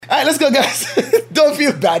right, let's go, guys. Don't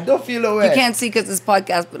feel bad. Don't feel away. You can't see because it's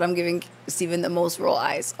podcast, but I'm giving Stephen the most roll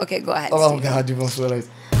eyes. Okay, go ahead. Oh, Stephen. God, the most roll eyes.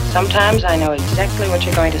 Sometimes I know exactly what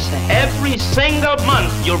you're going to say. Every single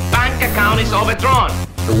month, your bank account is overdrawn.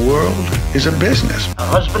 The world is a business. A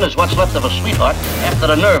husband is what's left of a sweetheart after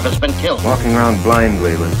the nerve has been killed. Walking around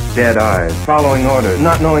blindly with dead eyes, following orders,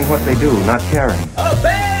 not knowing what they do, not caring.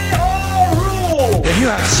 Obey all rules. If you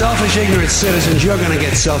have selfish, ignorant citizens, you're going to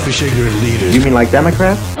get selfish, ignorant leaders. You mean like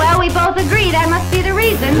Democrats? Well, we both agree that must be the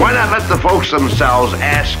reason. Why not let the folks themselves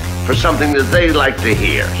ask for something that they like to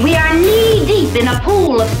hear? We are knee-deep in a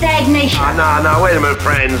pool of stagnation. No, wait a minute,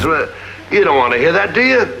 friends. You don't want to hear that, do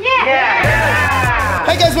you? Yeah.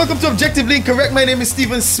 Hi, guys. Welcome to Objectively Incorrect. My name is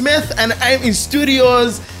Stephen Smith, and I'm in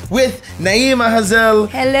studios with Naima Hazel.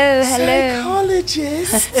 Hello.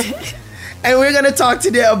 Psychologist. And we're going to talk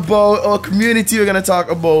today about our community. We're going to talk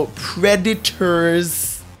about predators.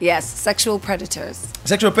 Yes, sexual predators.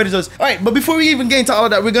 Sexual predators. All right, but before we even get into all of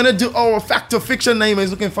that, we're going to do our fact or fiction. Naima is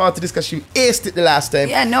looking forward to this because she aced it the last time.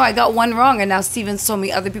 Yeah, no, I got one wrong, and now Steven told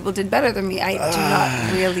me other people did better than me. I do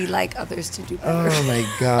not really like others to do better. Oh, my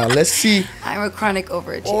God. Let's see. I'm a chronic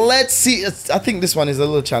overachiever. Let's see. I think this one is a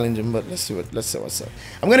little challenging, but let's see what's up.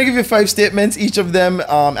 I'm going to give you 5 statements, each of them.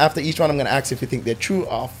 After each one, I'm going to ask if you think they're true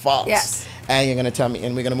or false. Yes. And you're going to tell me,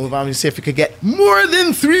 and we're going to move on and see if you could get more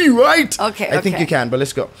than 3 right. Okay, I think you can, but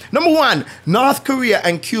let's go. Number 1, North Korea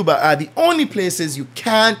and Cuba are the only places you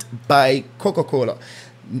can't buy Coca-Cola.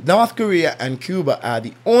 North Korea and Cuba are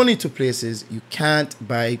the only 2 places you can't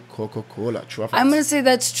buy Coca-Cola. True or false? I'm going to say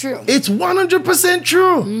that's true. It's 100%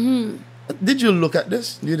 true. Mm-hmm. Did you look at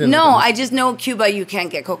this? You didn't. No, I just know Cuba, you can't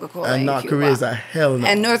get Coca-Cola And in North Cuba. Korea is a hell no.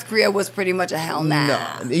 And North Korea was pretty much a hell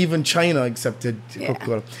nah. No, even China accepted Yeah.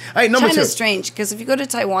 Coca-Cola. All right, number 2. China's strange, because if you go to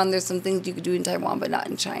Taiwan, there's some things you could do in Taiwan, but not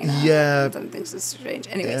in China. Yeah. Some things is strange.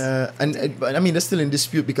 Anyways. But I mean, they're still in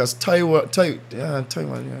dispute because Taiwan. Yeah.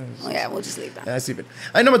 Oh, yeah, we'll just leave that. That's it. All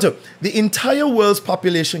right, number 2. The entire world's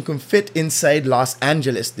population can fit inside Los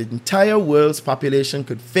Angeles. The entire world's population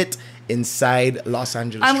could fit inside Los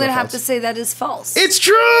Angeles. I'm going to True or have to false? say that is false. It's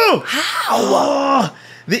true. How?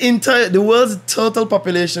 The world's total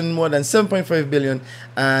population more than 7.5 billion,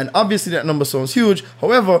 and obviously that number sounds huge.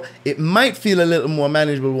 However, it might feel a little more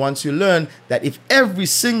manageable once you learn that if every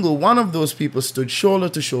single one of those people stood shoulder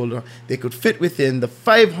to shoulder, they could fit within the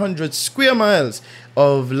 500 square miles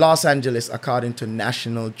of Los Angeles, according to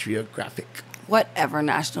National Geographic. Whatever,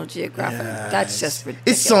 National Geographic. Yes. That's just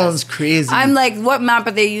ridiculous. It sounds crazy. I'm like, what map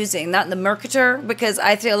are they using? Not the Mercator? Because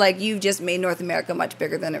I feel like you've just made North America much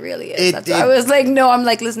bigger than it really is. I was like, no, I'm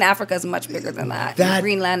like, listen, Africa's much bigger than that.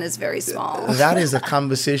 Greenland is very small. That is a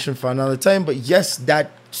conversation for another time. But yes,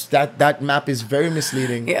 that map is very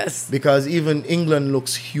misleading. Yes. Because even England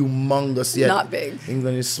looks humongous. Yet Not big.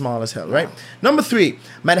 England is small as hell, right? Number 3,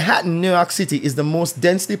 Manhattan, New York City is the most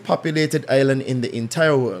densely populated island in the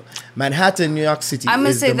entire world. Manhattan, New York City I'm going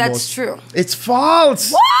to is say the that's most... true. It's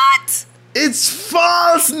false. What? It's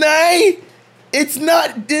false, Nay. It's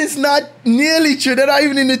not nearly true. They're not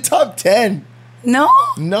even in the top 10. No?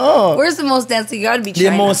 No. Where's the most densely? You got to be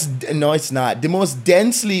China. No, it's not. The most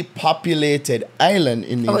densely populated island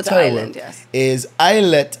in the entire world is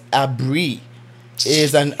Islet Abri.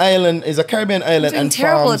 Is a Caribbean island I'm doing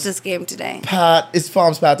terrible at this game today. It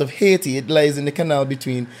forms part of Haiti. It lies in the canal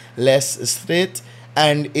between Les Strait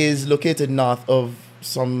and is located north of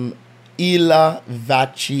some Ila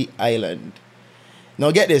Vachi Island.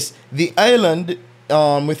 Now get this. The island,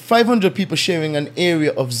 with 500 people sharing an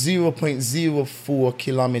area of 0.04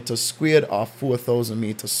 kilometers squared or 4,000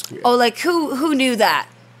 meters squared. Oh, like who knew that?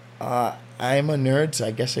 I'm a nerd, so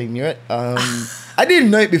I guess I knew it. I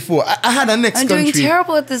didn't know it before. I had a next country. I'm doing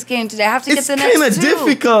terrible at this game today. I have to get the next 2. It's kind of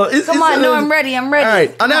difficult. Come on, no, I'm ready. All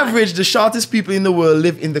right. On average, the shortest people in the world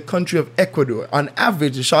live in the country of Ecuador. On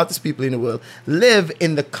average, the shortest people in the world live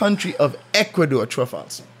in the country of Ecuador. True or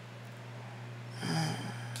false?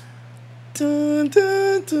 Dun,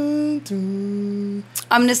 dun, dun, dun.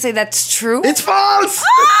 I'm going to say that's true. It's false!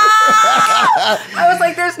 I was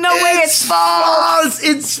like, there's no way it's false.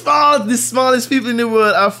 It's false. The smallest people in the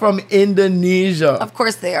world are from Indonesia. Of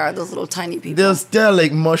course they are, those little tiny people. They're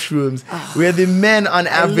like mushrooms, where the men on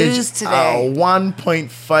average are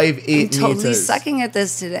 1.58 meters. I'm totally sucking at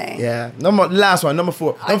this today. Yeah. Last one, number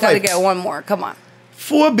 4. I got to get one more. Come on.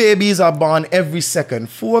 4 babies are born every second.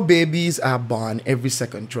 4 babies are born every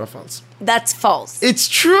second. True or false? That's false. It's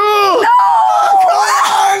true. No! Come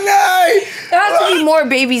on, no! There has to be more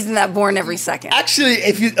babies than that born every second. Actually,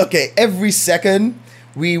 every second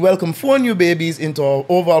we welcome 4 new babies into our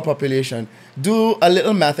overall population. Do a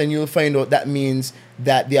little math and you'll find out that means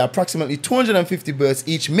that there are approximately 250 births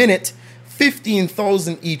each minute.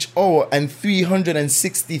 15,000 each hour and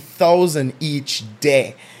 360,000 each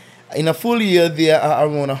day. In a full year, there are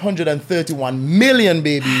around 131 million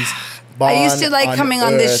babies born I used to like coming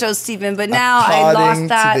on this show, Stephen, but now I lost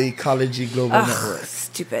that. According to the Ecology Global Network.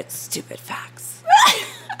 Stupid facts.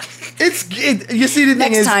 You see the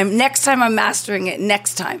thing is next time I'm mastering it.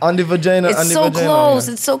 Next time on the vagina. It's on the so vagina, close.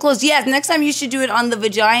 yeah. It's so close. Yes, next time you should do it on the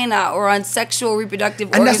vagina or on sexual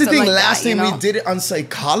reproductive. And that's the thing. Like last time we did it on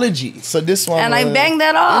psychology. So this one, and I banged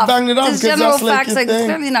that off. You banged it off. This general facts, like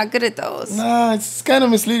clearly not good at those. Nah, it's kind of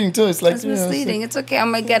misleading too. It's like it's misleading. It's okay.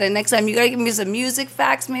 I'm gonna get it next time. You gotta give me some music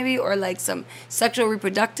facts, maybe, or like some sexual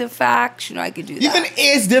reproductive facts. You know, I could do that. You can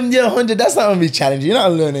ace them the 100. That's not gonna be challenging. You're not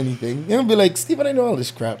gonna learn anything. You're gonna be like, Stephen, I know all this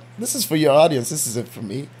crap. This is for your audience. This isn't for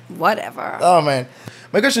me. Whatever. Oh man,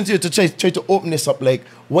 my question to you to try to open this up. Like,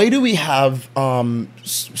 why do we have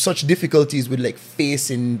such difficulties with like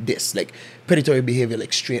facing this like predatory behavior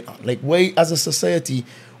like straight on? Like, why as a society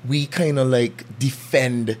we kind of like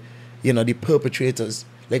defend, the perpetrators?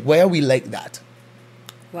 Like, why are we like that?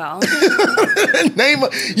 Well,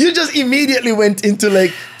 you just immediately went into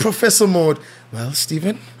like professor mode. Well,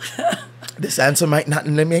 Stephen. This answer might not.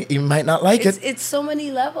 You might not like it. It's so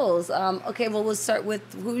many levels. Okay, well, we'll start with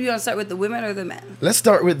who you want to start with, the women or the men? Let's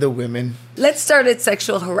start with the women. Let's start at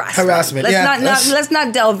sexual harassment. Let's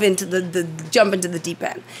not delve into the jump into the deep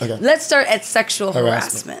end. Okay. Let's start at sexual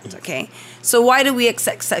harassment. Okay. So why do we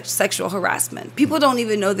accept sexual harassment? People don't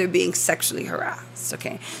even know they're being sexually harassed.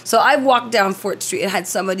 Okay. So I walked down Fort Street and had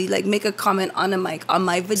somebody like make a comment on a mic on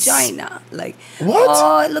my vagina, like, what?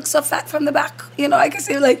 Oh, it looks so fat from the back. I can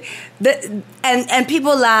see like that. And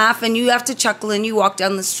people laugh and you have to chuckle and you walk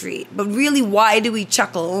down the street. But really, why do we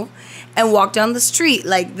chuckle and walk down the street?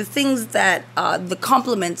 Like the things that, the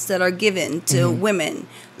compliments that are given to women,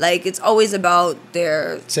 like it's always about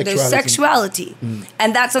their sexuality.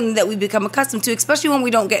 And that's something that we become accustomed to, especially when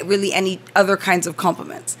we don't get really any other kinds of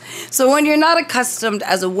compliments. So when you're not accustomed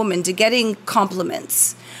as a woman to getting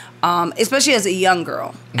compliments, especially as a young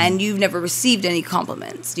girl, and you've never received any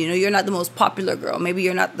compliments. You're not the most popular girl. Maybe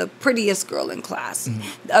you're not the prettiest girl in class.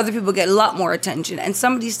 Other people get a lot more attention, and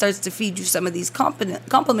somebody starts to feed you some of these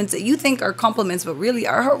compliments that you think are compliments, but really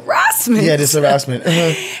are harassment. Yeah, this harassment.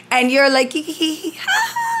 And you're like,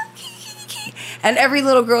 and every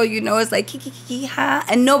little girl is like, ha,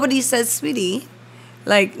 and nobody says, sweetie.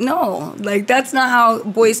 Like, no, like that's not how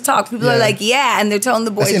boys talk. People are like, yeah, and they're telling the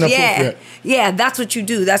boys, yeah, that's what you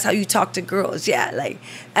do. That's how you talk to girls. Yeah, like,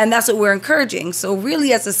 and that's what we're encouraging. So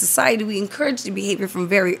really, as a society, we encourage the behavior from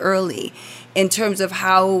very early in terms of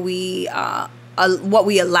how we, what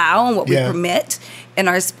we allow and what we permit in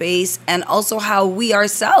our space, and also how we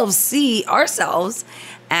ourselves see ourselves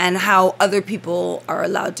and how other people are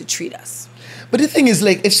allowed to treat us. But the thing is,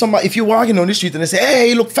 like, if you're walking on the street and they say, hey,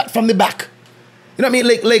 you look fat from the back. You know what I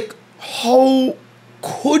mean? Like, how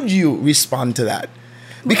could you respond to that?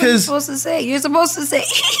 Because what are you supposed to say? You're supposed to say.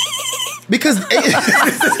 Because and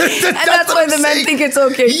that's why the men think it's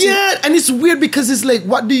okay. Yeah, and it's weird because it's like,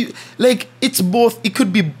 what do you like? It's both. It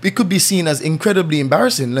could be seen as incredibly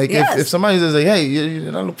embarrassing. Like if somebody says like, hey,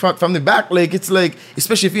 you don't look from the back. Like it's like,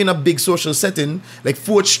 especially if you're in a big social setting like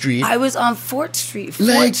Fort Street. I was on Fort Street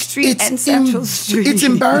and Central Street. It's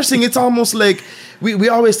embarrassing. It's almost like. We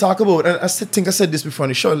always talk about, and I think I said this before on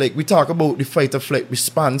the show, like we talk about the fight or flight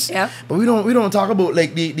response, but we don't talk about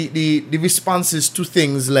like the responses to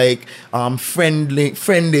things like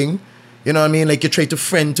friending, you know what I mean? Like you try to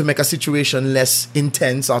friend to make a situation less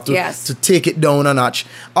intense or to take it down a notch,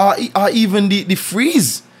 or even the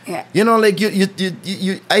freeze. Yeah. Like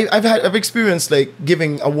I've experienced like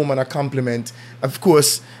giving a woman a compliment, of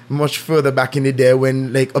course, much further back in the day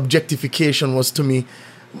when like objectification was to me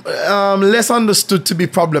less understood to be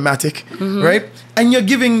problematic, right? And you're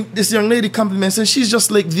giving this young lady compliments and she's just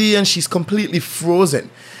like and she's completely frozen.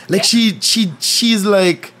 Like she's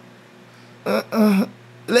like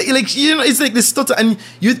it's like this stutter, and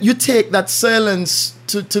you take that silence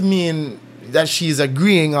to mean that she's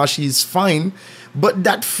agreeing or she's fine, but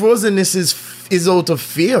that frozenness is out of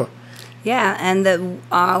fear. Yeah, and that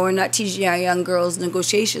we're not teaching our young girls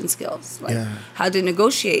negotiation skills, like how to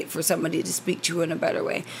negotiate for somebody to speak to you in a better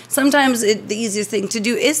way. Sometimes the easiest thing to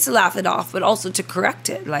do is to laugh it off, but also to correct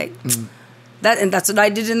it, like that. And that's what I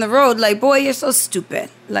did in the road. Like, boy, you're so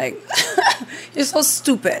stupid. Like, you're so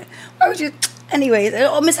stupid. Why would you? Anyways,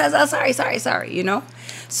 oh, Miss Hazel, sorry.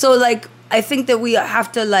 So like, I think that we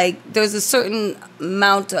have to, like, there's a certain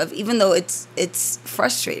amount of, even though it's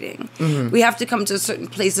frustrating, we have to come to a certain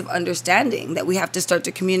place of understanding that we have to start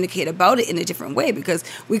to communicate about it in a different way, because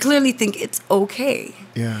we clearly think it's okay.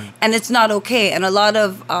 Yeah. And it's not okay. And a lot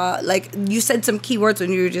of, like, you said some key words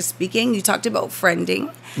when you were just speaking. You talked about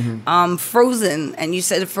friending, frozen, and you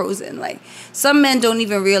said frozen. Like, some men don't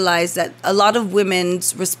even realize that a lot of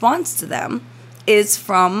women's response to them is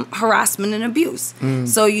from harassment and abuse.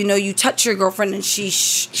 So, you know, you touch your girlfriend and she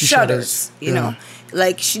shudders, you know.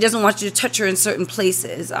 Like, she doesn't want you to touch her in certain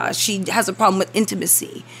places. She has a problem with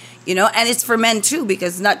intimacy, you know. And it's for men, too,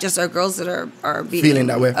 because not just our girls that are being feeling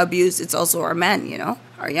that way. abused. It's also our men, you know,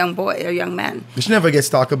 our young boy, our young man. Which never gets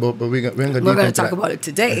talked about, but we're going to talk about it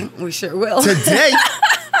today. We sure will. Today?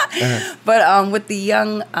 But with the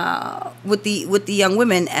young with the young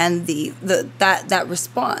women and that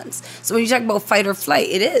response. So when you talk about fight or flight,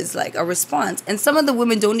 it is like a response, and some of the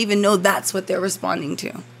women don't even know that's what they're responding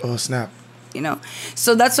to. Oh, snap. You know,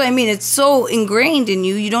 so that's what I mean. It's so ingrained in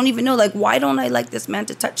you. You don't even know, like, why don't I like this man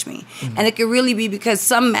to touch me? And it could really be because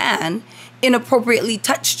some man inappropriately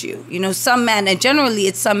touched you. You know, some man, and generally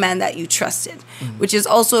it's some man that you trusted, which is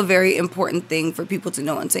also a very important thing for people to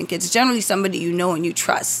know in St. Kitts. It's generally somebody you know and you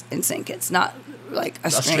trust in St. Kitts, not like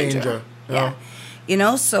a stranger. Yeah. You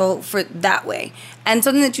know, so for that way. And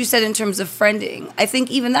something that you said in terms of friending, I think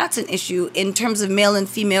even that's an issue in terms of male and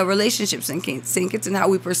female relationships in St. Kitts and how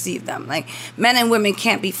we perceive them. Like, men and women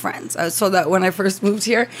can't be friends. I saw that when I first moved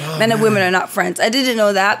here. Men and women are not friends. I didn't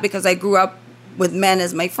know that because I grew up with men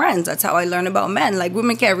as my friends. That's how I learned about men. Like,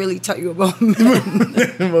 women can't really tell you about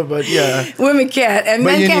men. but yeah. Women can't. And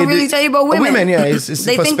men can't really tell you about women. Women, yeah. It's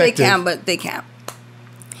they think they can, but they can't.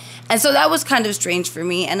 And so that was kind of strange for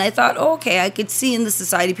me. And I thought, oh, okay, I could see in the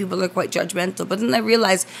society people are quite judgmental. But then I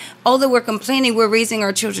realized, although we're complaining, we're raising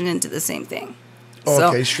our children into the same thing.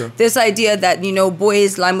 Okay, sure. This idea that, you know,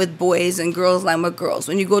 boys line with boys and girls line with girls.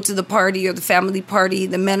 When you go to the party or the family party,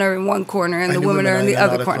 the men are in one corner and the women are in the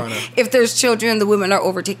other corner. If there's children, the women are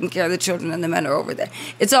over taking care of the children and the men are over there.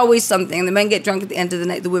 It's always something. The men get drunk at the end of the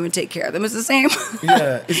night, the women take care of them. It's the same.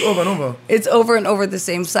 Yeah, it's over and over. It's over and over the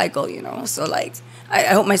same cycle, you know. So, like, I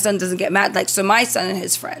hope my son doesn't get mad. Like, so my son and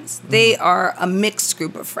his friends, they are a mixed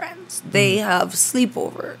group of friends. They have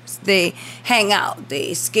sleepovers. They hang out.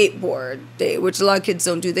 They skateboard. Which a lot of kids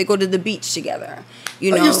don't do. They go to the beach together.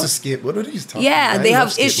 You know, I used to skateboard. What are you talking about? about? They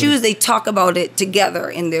have issues. They talk about it together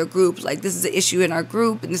in their group. Like, this is an issue in our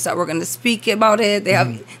group, and this is how we're going to speak about it. They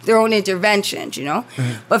have their own interventions, you know.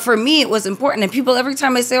 But for me, it was important. And people, every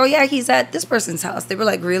time I say, oh, yeah, he's at this person's house, they were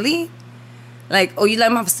like, really? Like, oh, you let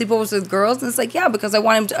him have sleepovers with girls? And it's like, yeah, because I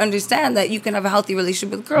want him to understand that you can have a healthy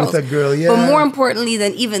relationship with girls. With a girl, yeah. But more importantly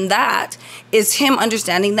than even that is him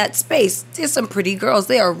understanding that space. There's some pretty girls.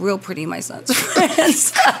 They are real pretty, my son's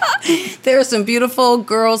friends. There are some beautiful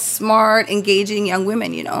girls, smart, engaging young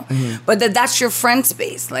women, you know. But that's your friend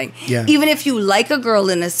space. Like, even if you like a girl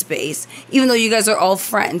in a space, even though you guys are all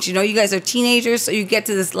friends, you know, you guys are teenagers, so you get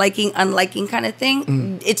to this liking, unliking kind of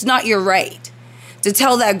thing, it's not your right to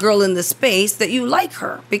tell that girl in the space that you like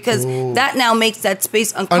her, because that now makes that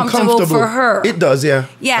space uncomfortable for her. It does, yeah.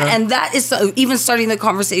 Yeah, and that is even starting the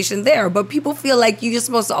conversation there. But people feel like you're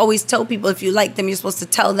supposed to always tell people if you like them, you're supposed to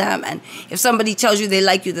tell them. And if somebody tells you they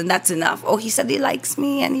like you, then that's enough. Oh, he said he likes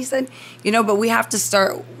me, and he said, you know, but we have to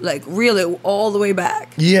start, like, reel it all the way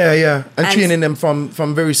back. Yeah, yeah. And training them from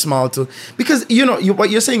very small to... Because, you know,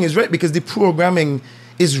 what you're saying is right, because the programming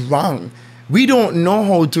is wrong. We don't know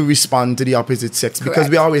how to respond to the opposite sex because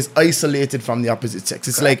we're always isolated from the opposite sex.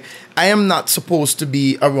 It's like, I am not supposed to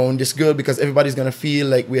be around this girl because everybody's going to feel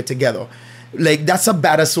like we're together. Like, that's a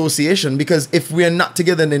bad association, because if we're not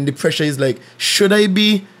together, then the pressure is like, should I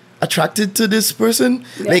be attracted to this person?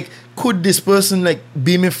 Yeah. Like, could this person, like,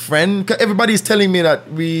 be my friend? 'Cause everybody's telling me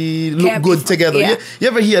that we look good together. Yeah. You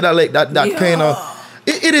ever hear that, like, that kind of...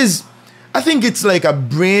 It is... I think it's like a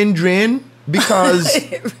brain drain. Because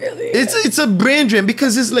it really is. It's a brain drain,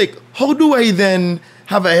 because it's like, how do I then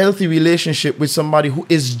have a healthy relationship with somebody who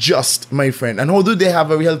is just my friend? And how do they have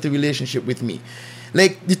a healthy relationship with me?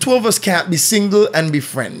 Like, the two of us can't be single and be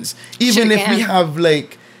friends. Even if we have,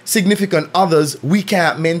 like, significant others, we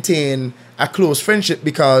can't maintain a close friendship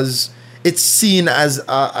because it's seen as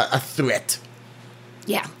a threat.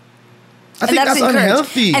 Yeah. I think that's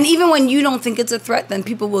unhealthy. And even when you don't think it's a threat, then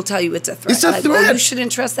people will tell you it's a threat. It's a threat. Oh, you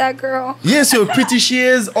shouldn't trust that girl. Yes, you're pretty she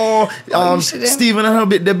is. Or Stephen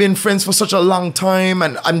and her, they've been friends for such a long time.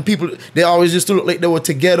 And people, they always used to look like they were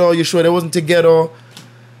together. You sure they wasn't together?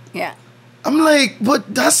 Yeah. I'm like,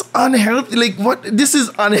 but that's unhealthy. Like, what? This is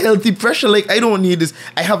unhealthy pressure. Like, I don't need this.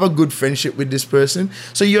 I have a good friendship with this person.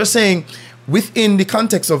 So you're saying within the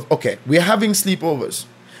context of, okay, we're having sleepovers,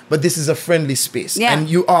 but this is a friendly space. Yeah. And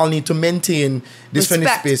you all need to maintain this friendly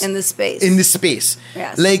Respect space. in the space. In this space.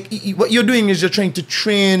 Yes. Like, what you're doing is you're trying to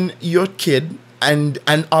train your kid and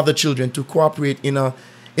other children to cooperate in a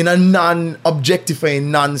non-objectifying,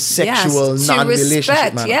 non-sexual,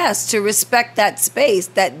 non-relationship manner. Yes, to respect that space,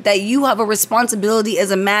 that you have a responsibility as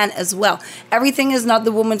a man as well. Everything is not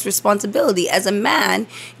the woman's responsibility. As a man,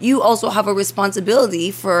 you also have a responsibility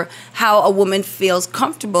for how a woman feels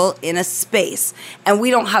comfortable in a space. And we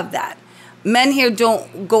don't have that. Men here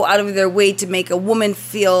don't go out of their way to make a woman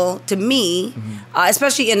feel, to me,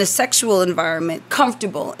 especially in a sexual environment,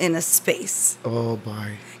 comfortable in a space. Oh,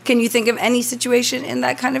 boy. Can you think of any situation in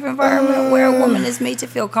that kind of environment where a woman is made to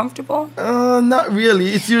feel comfortable? Not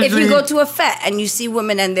really. It's usually... If you go to a fete and you see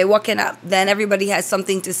women and they're walking up, then everybody has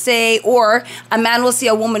something to say. Or a man will see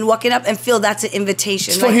a woman walking up and feel that's an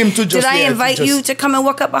invitation. It's for him to just... Did I invite you to come and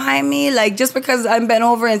walk up behind me? Like, just because I'm bent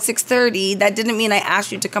over in 6:30, that didn't mean I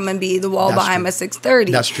asked you to come and be the wall behind my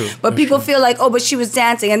 6:30. That's true. But people feel like, oh, but she was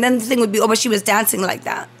dancing. And then the thing would be, oh, but she was dancing like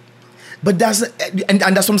that. But that's and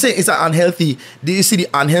that's what I'm saying. It's an unhealthy. Do you see the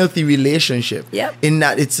unhealthy relationship? Yep. In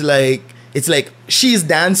that it's like she's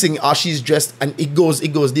dancing or she's dressed, and it goes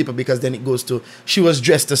deeper because then it goes to she was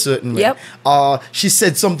dressed a certain way. Yep. Or she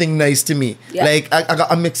said something nice to me. Yep. Like I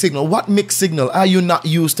got a mixed signal. What mixed signal? Are you not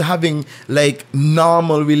used to having like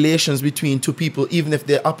normal relations between two people, even if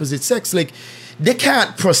they're opposite sex? Like they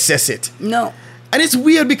can't process it. No. And it's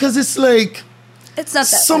weird because it's like. It's not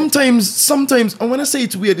that Sometimes, and when I say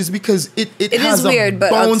it's weird, it's because it has is weird, a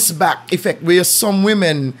but bounce back effect where some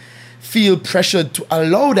women feel pressured to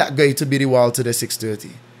allow that guy to be the wall to the 6:30.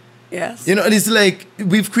 Yes. You know, and it's like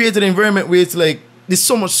we've created an environment where it's like there's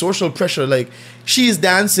so much social pressure. Like she's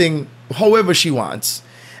dancing however she wants,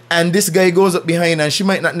 and this guy goes up behind her and she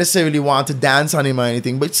might not necessarily want to dance on him or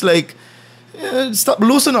anything, but it's like, stop,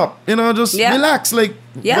 loosen up, you know, just relax. Like,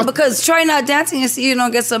 because try not dancing and see you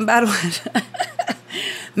don't get some bad one.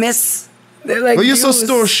 Miss, they're like, but you're so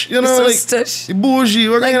stush, you know, so like stush. bougie.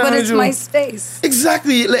 Like, but it's my space.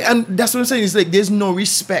 Exactly, like, and that's what I'm saying. It's like there's no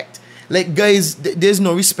respect. Like, guys, there's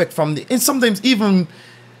no respect from the, and sometimes even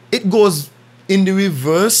it goes in the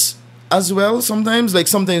reverse as well. Sometimes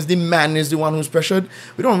the man is the one who's pressured.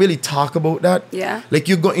 We don't really talk about that. Yeah. Like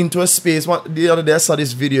you go into a space. The other day I saw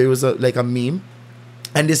this video. It was like a meme,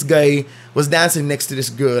 and this guy was dancing next to this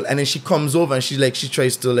girl, and then she comes over and she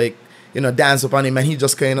tries to like, you know, dance upon him, and he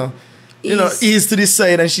just kind of, you know, ease to this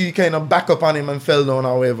side, and she kind of back up on him and fell down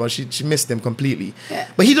or whatever. She missed him completely. Yeah.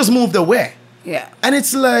 But he just moved away. Yeah. And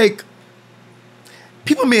it's like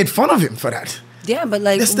people made fun of him for that. Yeah, but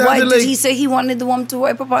like, why did he say he wanted the woman to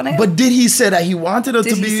wipe up on him? But did he say that he wanted her to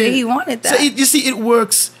be? Did he say he wanted that? So you see, it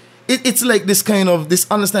works. It's like this kind of this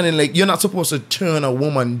understanding. Like you're not supposed to turn a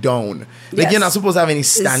woman down. Like you're not supposed to have any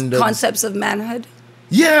standards. Concepts of manhood.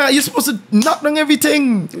 Yeah, you're supposed to knock down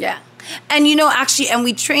everything. Yeah. And you know, actually, and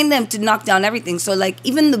we train them to knock down everything. So like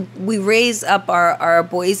even we raise up our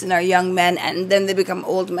boys and our young men, and then they become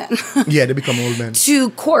old men. Yeah, they become old men. To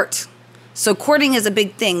court. So courting is a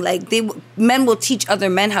big thing. Like men will teach other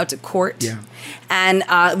men how to court. Yeah. And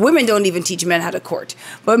women don't even teach men how to court.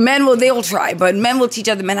 But they'll try. But men will teach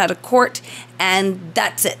other men how to court, and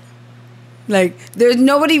that's it. Like, there's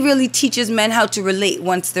nobody really teaches men how to relate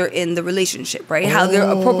once they're in the relationship, right? How they're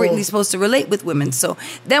appropriately supposed to relate with women. So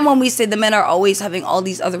then when we say the men are always having all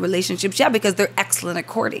these other relationships, because they're excellent at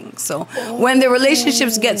courting. So when the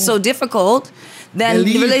relationships get so difficult, then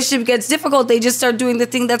the relationship gets difficult, they just start doing the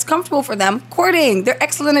thing that's comfortable for them, courting. They're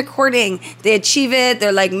excellent at courting. They achieve it.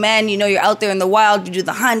 They're like, men, you know, you're out there in the wild, you do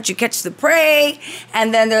the hunt, you catch the prey.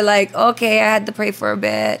 And then they're like, okay, I had the prey for a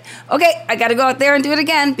bit. Okay, I got to go out there and do it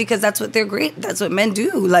again, because that's what they're great. That's what men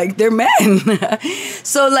do. Like, they're men.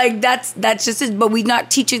 So like that's just it. But we're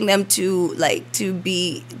not teaching them to relate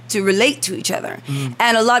to each other.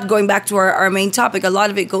 And a lot, going back to our main topic, a lot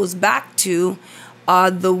of it goes back to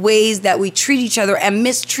the ways that we treat each other and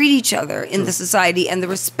mistreat each other in the society, and the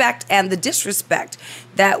respect and the disrespect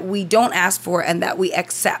that we don't ask for and that we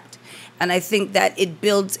accept. And I think that it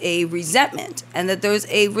builds a resentment, and that there's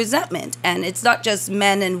a resentment. And it's not just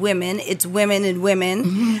men and women, it's women and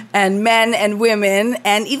women, and men and women,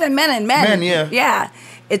 and even men and men. Men, yeah. Yeah.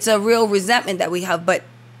 It's a real resentment that we have. But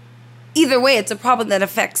either way, it's a problem that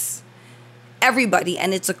affects everybody,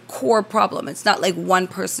 and it's a core problem. It's not like one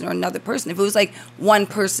person or another person. If it was like one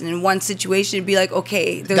person in one situation, it'd be like,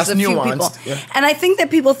 okay, there's a few people. Yeah. And I think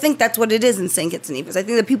that people think that's what it is in St. Kitts and Nevis. I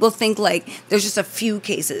think that people think like there's just a few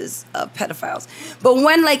cases of pedophiles. But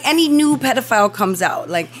when like any new pedophile comes out,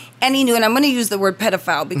 like any new, and I'm going to use the word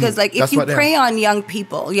pedophile because like if you prey on young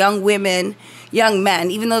people, young women, young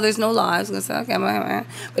men, even though there's no law, I was going to say, okay,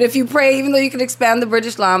 but if you prey, even though you can expand the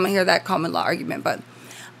British law, I'm going to hear that common law argument, but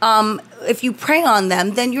if you prey on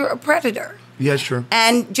them, then you're a predator. Yeah, sure.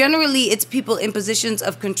 And generally, it's people in positions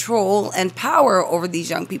of control and power over these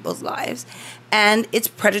young people's lives. And it's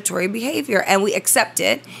predatory behavior. And we accept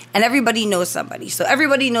it. And everybody knows somebody. So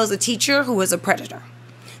everybody knows a teacher who was a predator.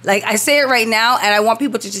 Like, I say it right now, and I want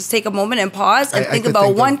people to just take a moment and pause and think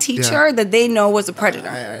about one teacher that they know was a predator.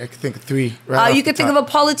 I could think of three. You could think of a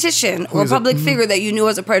politician or a public figure that you knew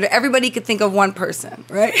was a predator. Everybody could think of one person,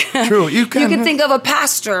 right? True. You can. You could think of a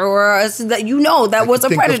pastor or that you know that was a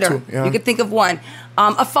predator. You could think of one.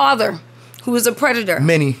 A father who was a predator.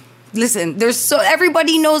 Many. Listen,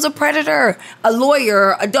 everybody knows a predator, a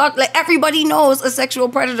lawyer, a doctor. Like everybody knows a sexual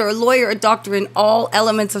predator, a lawyer, a doctor in all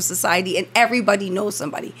elements of society, and everybody knows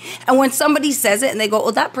somebody. And when somebody says it and they go,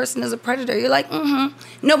 "Oh, that person is a predator," you're like,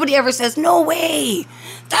 "Mm-hmm." Nobody ever says, "No way,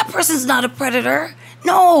 that person's not a predator."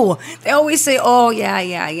 No, they always say, "Oh, yeah."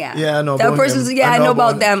 Yeah, I know. That person's I know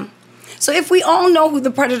about them. So if we all know who the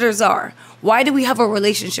predators are, why do we have a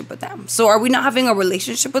relationship with them? So are we not having a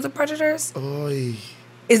relationship with the predators? Oy.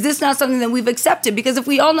 Is this not something that we've accepted? Because if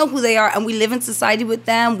we all know who they are and we live in society with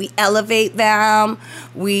them, we elevate them,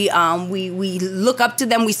 we look up to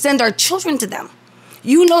them, we send our children to them.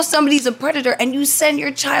 You know somebody's a predator and you send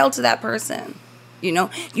your child to that person. You know,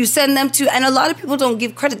 you send them to, and a lot of people don't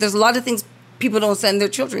give credit. There's a lot of things people don't send their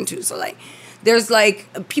children to. So like, there's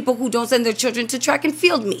like people who don't send their children to track and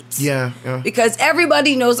field meets. Yeah. Because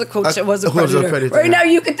everybody knows a coach that was a predator. Right now,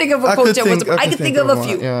 you can think of a coach that was. I could think of a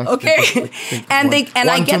few. Okay, and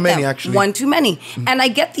I get them. One too many. And I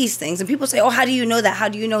get these things, and people say, "Oh, how do you know that? How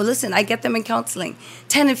do you know?" Listen, I get them in counseling.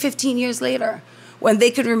 10 and 15 years later, when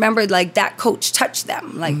they could remember, like that coach touched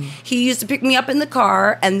them. Like he used to pick me up in the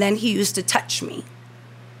car, and then he used to touch me.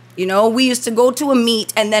 You know, we used to go to a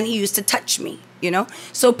meet, and then he used to touch me. You know,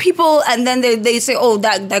 so people, and then they say, "Oh,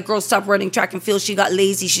 that girl stopped running track and field. She got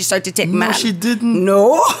lazy. She started to take No, she didn't.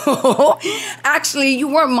 No, actually, you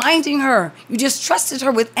weren't minding her. You just trusted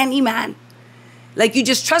her with any man. Like you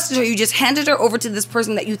just trusted her. You just handed her over to this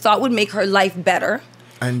person that you thought would make her life better.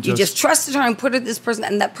 And you just trusted her and put her to this person,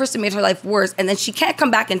 and that person made her life worse. And then she can't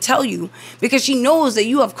come back and tell you because she knows that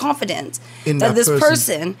you have confidence in that this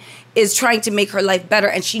person is trying to make her life better,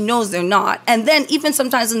 and she knows they're not. And then even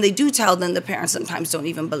sometimes when they do tell, then the parents sometimes don't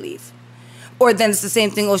even believe. Or then it's the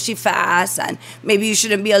same thing, "Oh, she fast, and maybe you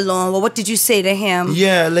shouldn't be alone. Well, what did you say to him?"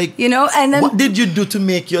 Yeah, like, you know, and then what did you do to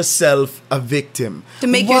make yourself a victim? To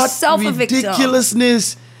make yourself a victim.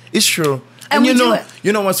 Ridiculousness. It's true. And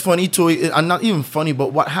you know what's funny too, and not even funny,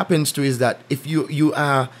 but what happens too is that if you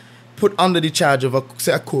are put under the charge of a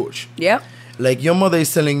coach, like your mother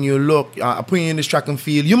is telling you, "Look, I'm putting you in this track and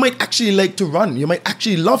field. You might actually like to run. You might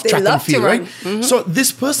actually love track and field, right?" Mm-hmm. So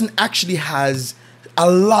this person actually has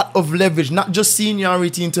a lot of leverage, not just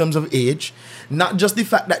seniority in terms of age, not just the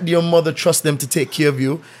fact that your mother trusts them to take care of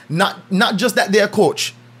you, not just that they're a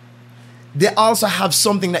coach. They also have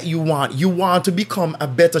something that you want. You want to become a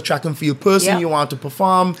better track and field person. You want to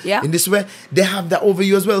perform in this way. They have that over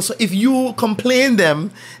you as well. So if you complain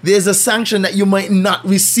them, there's a sanction that you might not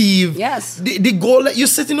receive. Yes. The goal that you're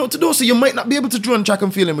setting out to do. So you might not be able to run track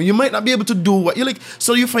and field anymore. You might not be able to do what you like.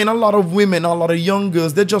 So you find a lot of women, a lot of young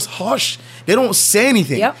girls, they just hush. They don't say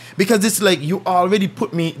anything. Because it's like, you already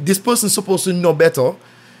put me, this person's supposed to know better,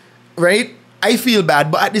 right? I feel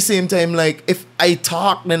bad, but at the same time, like, if I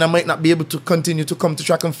talk, then I might not be able to continue to come to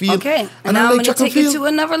track and field. Okay, and now I'm going to take it to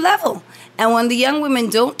another level. And when the young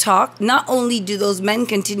women don't talk, not only do those men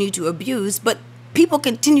continue to abuse, but people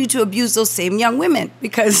continue to abuse those same young women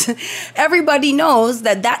because everybody knows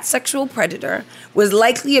that sexual predator was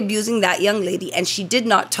likely abusing that young lady and she did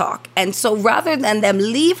not talk. And so rather than them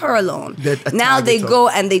leave her alone, now they go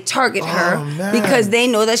and they target her because they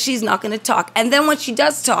know that she's not going to talk. And then when she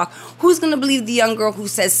does talk, who's going to believe the young girl who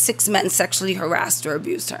says 6 men sexually harassed or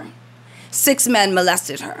abused her? 6 men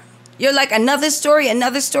molested her. You're like, another story,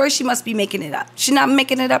 she must be making it up. She's not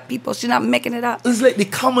making it up, people. She's not making it up. It's like the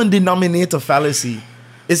common denominator fallacy.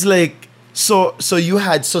 It's like, so you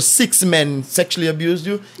had 6 men sexually abused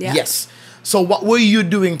you? Yeah. Yes. So what were you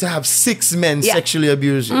doing to have 6 men sexually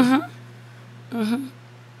abuse you? Mm-hmm. Mm-hmm.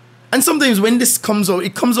 And sometimes when this comes out,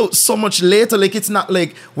 it comes out so much later. Like it's not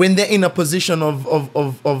like when they're in a position of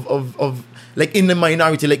like in the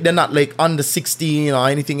minority, like they're not like under 16 or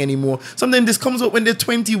anything anymore. Sometimes this comes out when they're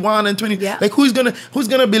 21 and 20. Yeah. Like who's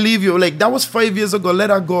gonna believe you? Like that was 5 years ago. Let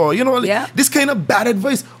her go. You know, like, this kind of bad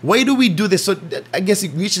advice. Why do we do this? So I guess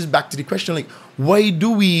it reaches back to the question, like, why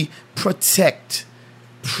do we protect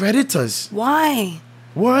predators? Why?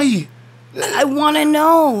 Why? I want to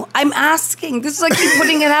know. I'm asking. This is like keep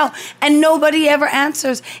putting it out, and nobody ever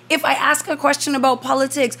answers. If I ask a question about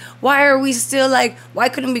politics, why are we still like? Why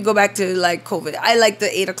couldn't we go back to like COVID? I like the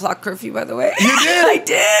 8 o'clock curfew, by the way. You did? I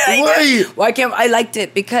did. Why? Why can't I liked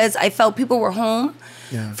it because I felt people were home.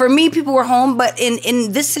 Yeah. For me, people were home, but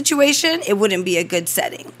in this situation, it wouldn't be a good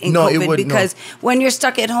setting in COVID it would because when you're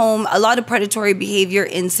stuck at home, a lot of predatory behavior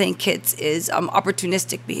in St. Kitts is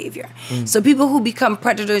opportunistic behavior. So people who become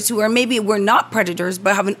predators who are maybe we're not predators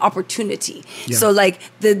but have an opportunity. Yeah. So like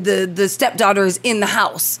the stepdaughter is in the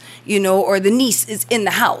house, you know, or the niece is in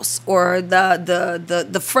the house, or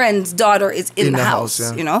the friend's daughter is in the house,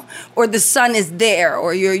 yeah. you know, or the son is there,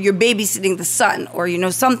 or you're babysitting the son, or you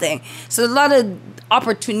know something. So a lot of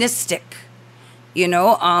opportunistic, you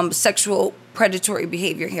know, sexual predatory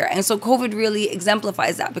behavior here. And so COVID really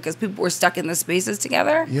exemplifies that because people were stuck in the spaces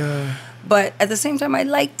together. Yeah. But at the same time, I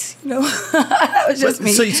liked, you know, that was just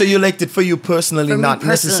me. So you liked it for you personally, For me not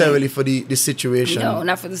personally. necessarily for the situation. No,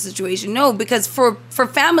 not for the situation. No, because for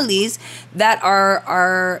families that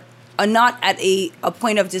are not at a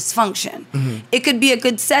point of dysfunction, it could be a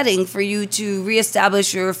good setting for you to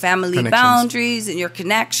reestablish your family boundaries and your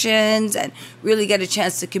connections and really get a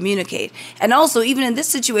chance to communicate. And also, even in this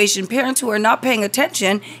situation, parents who are not paying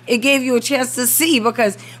attention, it gave you a chance to see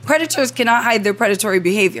because predators cannot hide their predatory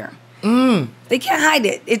behavior. They can't hide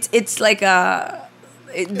it. It's like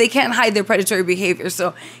they can't hide their predatory behavior.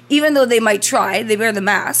 So even though they might try, they wear the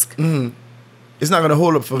mask. It's not going to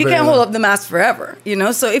hold up for You very can't long. hold up the mask forever, you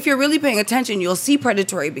know? So if you're really paying attention, you'll see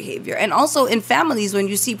predatory behavior. And also in families, when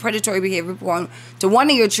you see predatory behavior to one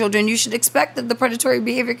of your children, you should expect that the predatory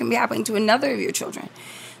behavior can be happening to another of your children.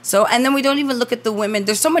 So, and then we don't even look at the women.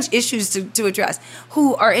 There's so much issues to address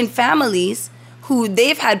who are in families who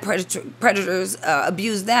they've had predators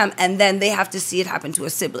abuse them, and then they have to see it happen to a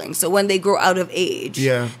sibling. So when they grow out of age,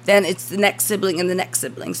 then it's the next sibling and the next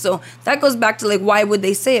sibling. So that goes back to like, why would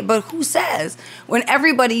they say it? But who says? When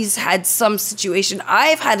everybody's had some situation,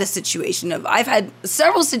 I've had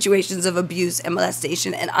several situations of abuse and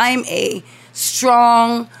molestation, and I'm a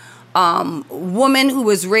strong woman who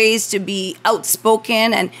was raised to be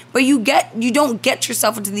outspoken, but you don't get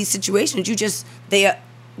yourself into these situations.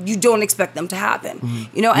 You don't expect them to happen,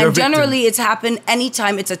 you know, and generally it's happened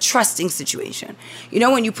anytime it's a trusting situation. You know,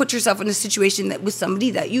 when you put yourself in a situation that with somebody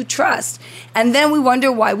that you trust, and then we wonder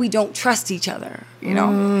why we don't trust each other, you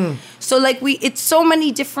know? So like it's so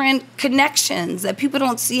many different connections that people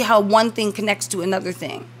don't see how one thing connects to another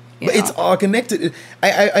thing. But it's all connected.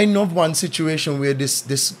 I know of one situation where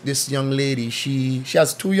this young lady, she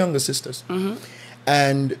has two younger sisters,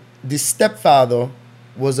 and the stepfather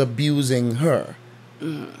was abusing her.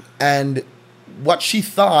 And what she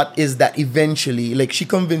thought is that eventually, like she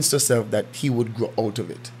convinced herself that he would grow out of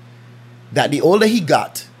it. That the older he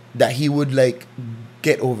got, that he would like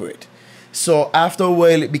get over it. So after a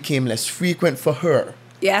while, it became less frequent for her.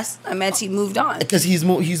 Yes, I meant he moved on. Because he's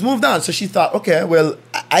moved on. So she thought, okay, well,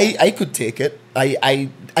 I could take it.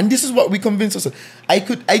 And this is what we convinced ourselves. I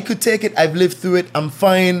could take it. I've lived through it. I'm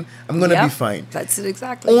fine. I'm gonna be fine. That's it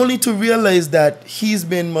exactly. Only to realize that he's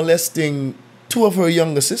been molesting two of her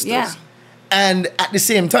younger sisters. Yeah. And at the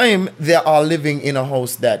same time, they are living in a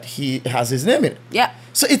house that he has his name in. Yeah.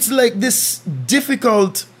 So it's like this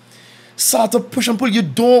difficult sort of push and pull. You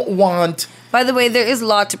don't want... By the way, there is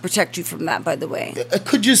law to protect you from that, by the way.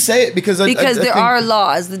 Could you say it? Because I there are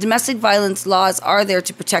laws. The domestic violence laws are there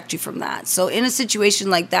to protect you from that. So in a situation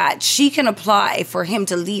like that, she can apply for him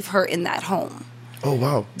to leave her in that home. Oh,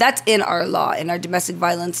 wow. That's in our law, in our domestic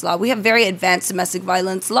violence law. We have very advanced domestic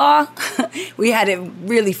violence law. We had it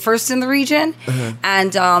really first in the region.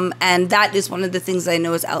 And that is one of the things I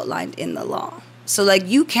know is outlined in the law. So, like,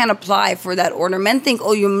 you can apply for that order. Men think,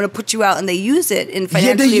 oh, I'm going to put you out, and they use it in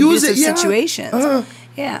financially abusive situations.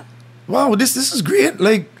 Yeah. Wow, this is great.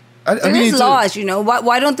 Like, there is laws, you know.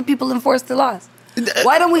 Why don't the people enforce the laws?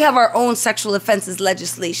 Why don't we have our own sexual offenses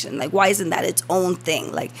legislation? Like, why isn't that its own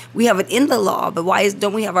thing? Like, we have it in the law, but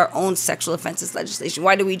don't we have our own sexual offenses legislation?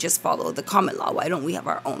 Why do we just follow the common law? Why don't we have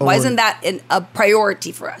our own? Why isn't that a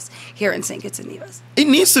priority for us here in St. Kitts and Nevis? It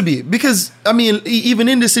needs to be, because, I mean, even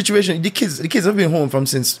in this situation, the kids have been home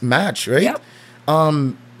since March, right? Yep.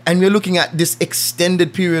 And we're looking at this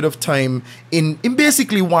extended period of time in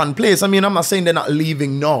basically one place. I mean, I'm not saying they're not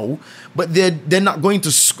leaving now, but they're not going to.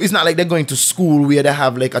 It's not like they're going to school where they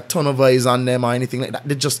have like a ton of eyes on them or anything like that.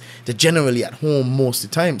 They're generally at home most of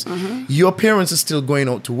the times. Your parents are still going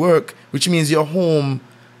out to work, which means you're home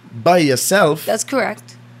by yourself. That's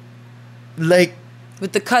correct. Like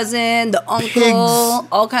with the cousin, the uncle, pigs.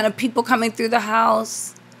 all kind of people coming through the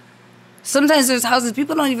house. Sometimes there's houses,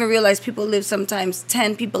 people don't even realize people live sometimes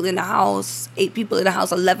 10 people in a house, 8 people in a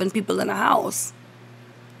house, 11 people in a house.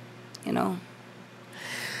 You know?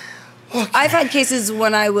 Okay. I've had cases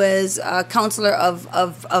when I was a counselor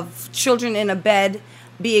of children in a bed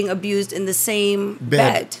being abused in the same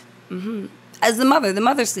bed. As the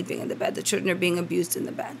mother's sleeping in the bed, the children are being abused in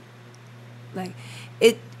the bed. Like,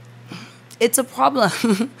 it's a problem.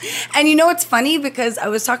 And you know what's funny? Because I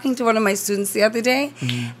was talking to one of my students the other day,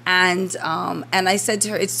 and I said to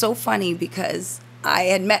her, it's so funny because I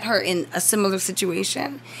had met her in a similar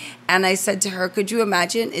situation, and I said to her, could you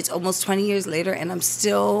imagine it's almost 20 years later and I'm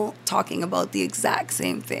still talking about the exact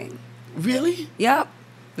same thing? Really? Yep.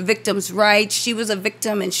 The victim's right. She was a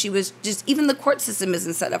victim, and she was just, even the court system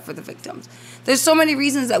isn't set up for the victims. There's so many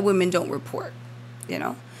reasons that women don't report, you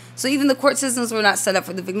know? So even the court systems were not set up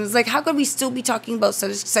for the victims. Like, how could we still be talking about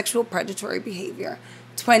sexual predatory behavior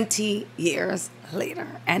 20 years later?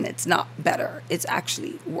 And it's not better. It's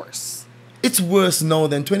actually worse. It's worse now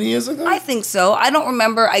than 20 years ago? I think so. I don't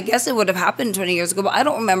remember. I guess it would have happened 20 years ago, but I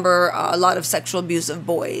don't remember a lot of sexual abuse of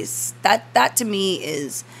boys. That to me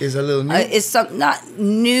is a little new? Is not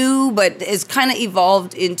new, but is kind of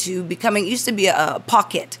evolved into becoming, used to be a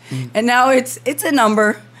pocket. And now it's a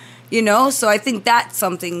number. You know, so I think that's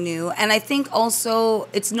something new. And I think also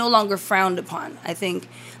it's no longer frowned upon. I think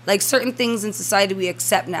like certain things in society we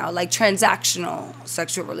accept now, like transactional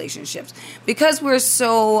sexual relationships. Because we're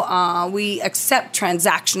so, we accept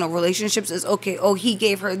transactional relationships as, okay, oh, he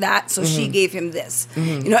gave her that, so she gave him this.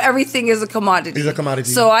 You know, everything is a commodity. It's a commodity.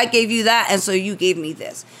 So I gave you that, and so you gave me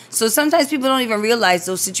this. So sometimes people don't even realize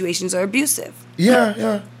those situations are abusive.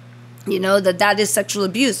 Yeah. You know, that is sexual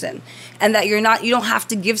abuse, and that you don't have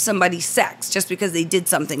to give somebody sex just because they did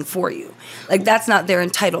something for you. Like, that's not their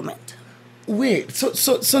entitlement. Wait, so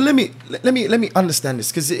let me understand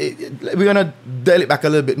this, because we're gonna dial it back a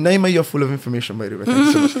little bit. Naima, you're full of information, by the way.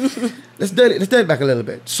 Thank you so much. Let's dial it back a little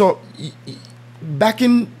bit. So back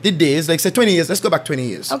in the days, like say 20 years, let's go back 20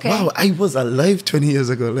 years. Okay. Wow, I was alive 20 years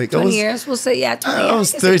ago. Like 20 years, we'll say, yeah, 20 years. I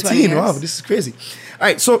was 13. Wow, this is crazy. All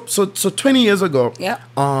right, so 20 years ago,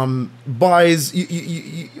 boys,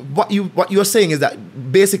 what you're saying is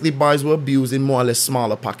that basically boys were abused in more or less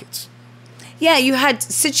smaller pockets. Yeah, you had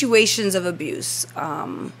situations of abuse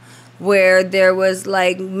where there was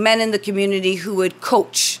like men in the community who would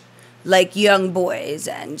coach like young boys,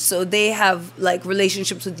 and so they have like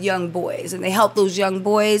relationships with young boys, and they help those young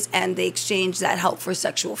boys, and they exchange that help for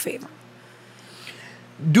sexual favor.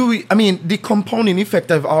 The compounding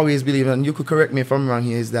effect I've always believed, and you could correct me if I'm wrong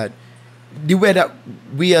here, is that the way that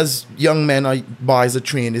we as young men or boys are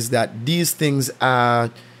trained is that these things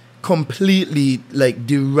are completely like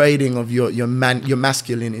deriding of your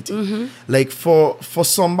masculinity. Like for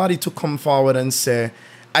somebody to come forward and say,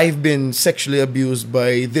 I've been sexually abused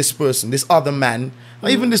by this person, this other man, or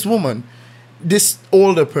even this woman, this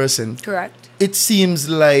older person. Correct. It seems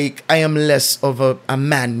like I am less of a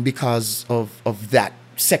man because of that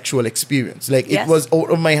sexual experience. Like it was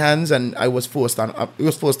out of my hands, and it was forced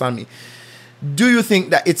on me. Do you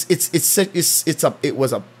think that it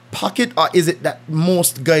was a pocket, or is it that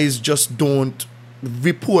most guys just don't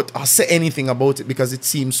report or say anything about it because it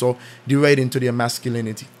seems so deriding to their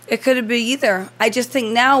masculinity? It could be either. I just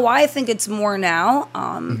think now, why I think it's more now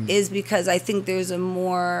is because I think there's a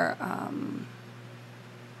more,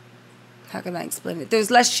 how can I explain it?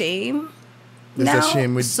 There's less shame. There's now. less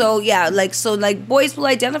shame with... So boys will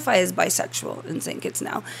identify as bisexual in St. Kitts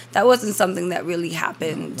now. That wasn't something that really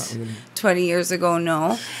happened not really. 20 years ago,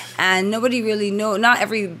 no. And nobody really not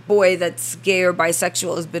every boy that's gay or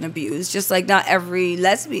bisexual has been abused, just like not every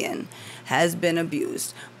lesbian has been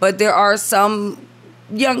abused. But there are some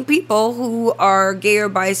young people who are gay or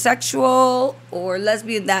bisexual or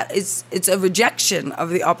lesbian that it's a rejection of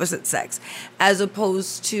the opposite sex, as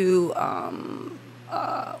opposed to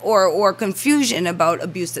or confusion about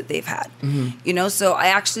abuse that they've had. You know, so I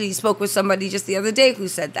actually spoke with somebody just the other day who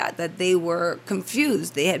said that they were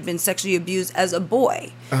confused. They had been sexually abused as a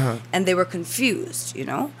boy, and they were confused, you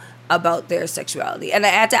know. about their sexuality. And I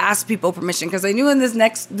had to ask people permission because I knew in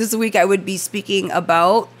this week I would be speaking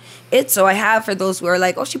about it. So I have, for those who are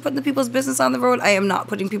like, oh, she putting the people's business on the road. I am not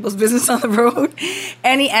putting people's business on the road.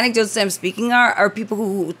 Any anecdotes that I'm speaking are people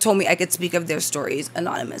who told me I could speak of their stories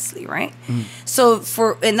anonymously, right? So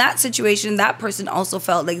in that situation, that person also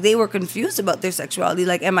felt like they were confused about their sexuality.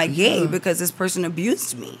 Like, am I gay because this person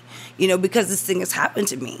abused me? You know, because this thing has happened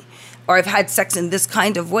to me. Or I've had sex in this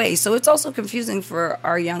kind of way. So it's also confusing for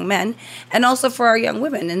our young men and also for our young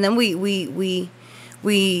women. And then we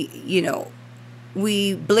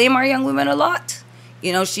blame our young women a lot.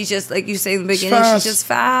 You know, she's just, like you say in the beginning, she's just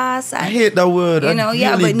fast. I hate that word. You know,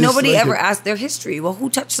 but nobody ever asked their history. Well, who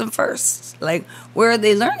touched them first? Like, where are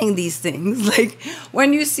they learning these things? Like,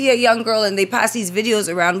 when you see a young girl and they pass these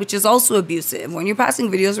videos around, which is also abusive. When you're passing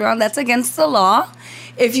videos around, that's against the law.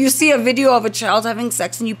 If you see a video of a child having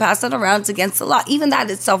sex and you pass that around, it's against the law. Even that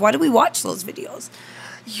itself, why do we watch those videos?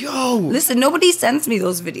 Yo. Listen, nobody sends me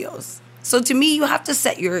those videos. So to me, you have to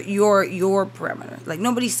set your parameter. Like,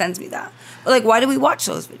 nobody sends me that. But like, why do we watch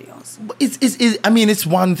those videos? It's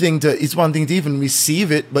one thing to even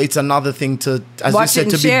receive it, but it's another thing to, as watch you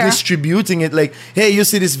said, to share. be distributing it. Like, hey, you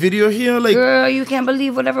see this video here? Like, girl, you can't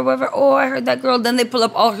believe whatever. Oh, I heard that girl. Then they pull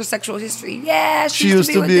up all her sexual history. Yeah, she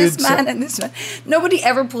used to be with this man and this man. Nobody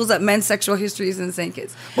ever pulls up men's sexual histories in St.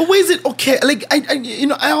 Kitts. But why is it okay? Like,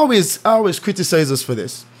 I always criticize us for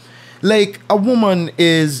this. Like, a woman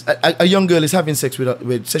a young girl is having sex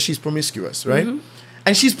with says she's promiscuous, right? Mm-hmm.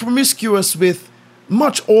 And she's promiscuous with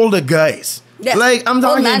much older guys. Yes. Like, I'm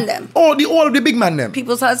talking, old man them. All the big man them.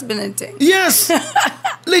 People's husband and things. Yes.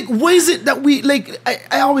 Like, why is it that we, like,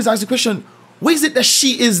 I always ask the question, why is it that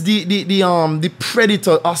she is the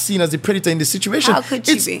predator, or seen as the predator in this situation? How could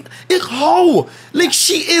she be? How? Like,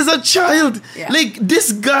 she is a child. Yeah. Like,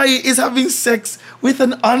 this guy is having sex with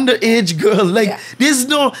an underage girl. Like, there's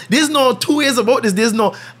no two ways about this. There's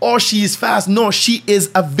no, oh, she is fast. No, she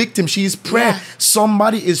is a victim. She is prey. Yeah.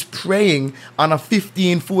 Somebody is preying on a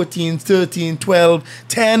 15, 14, 13, 12,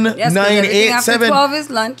 10, 9, 8, 7. 12 is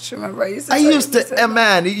lunch. Remember, we used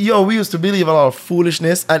to believe a lot of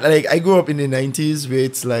foolishness. And like, I grew up in the 90s where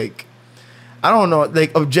it's like, I don't know,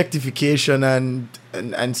 like objectification and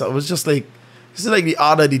so it was just like, this is like the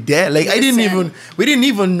art of the dead. Like, we didn't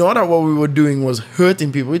even know that what we were doing was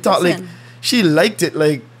hurting people. We thought like she liked it.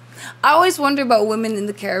 Like, I always wonder about women in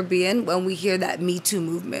the Caribbean when we hear that Me Too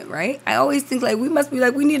movement, right? I always think like we must be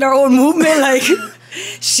like, we need our own movement. Like,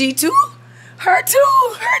 she too, her too,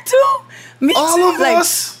 me all too. Of like,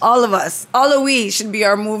 us. All of us. All of we should be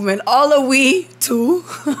our movement. All of we too.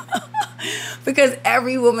 Because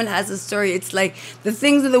every woman has a story. It's like the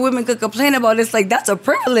things that the women could complain about, it's like, that's a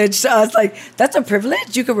privilege to us. Like, that's a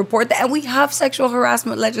privilege. You can report that. And we have sexual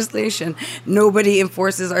harassment legislation. Nobody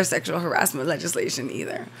enforces our sexual harassment legislation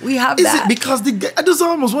either. We have that. Is it because I just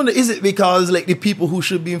almost wonder, is it because like the people who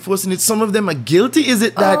should be enforcing it, some of them are guilty? Is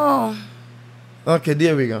it that? Oh. Okay,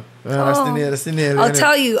 there we go. That's the nail. I'll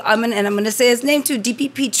tell you, I'm gonna say his name too.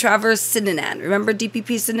 DPP Travers Sinanan. Remember DPP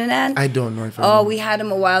Sinanan? I don't know if I remember. We had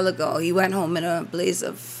him a while ago. He went home in a blaze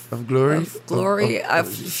of glory? Of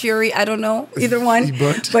fury. I don't know, either one.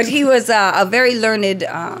 But he was a very learned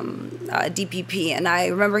DPP. And I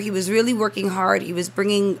remember he was really working hard. He was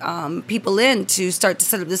bringing people in to start to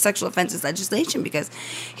set up the sexual offenses legislation because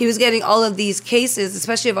he was getting all of these cases,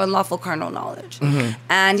 especially of unlawful carnal knowledge. Mm-hmm.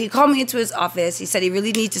 And he called me into his office. He said he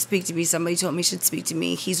really needs to speak to me. Somebody told me he should speak to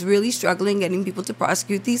me. He's really struggling getting people to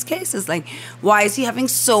prosecute these cases. Like, why is he having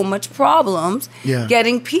so much problems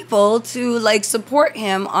getting people to like support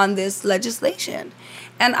him on this legislation?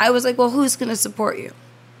 And I was like, well, who's going to support you?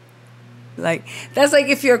 Like, that's like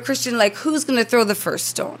if you're a Christian, like, who's going to throw the first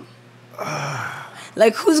stone?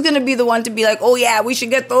 Like, who's going to be the one to be like, oh, yeah, we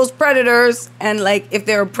should get those predators? And, like, if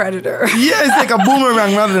they're a predator. Yeah, it's like a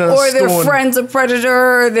boomerang rather than a or stone. their friend's a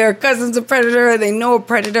predator, or their cousin's a predator, or they know a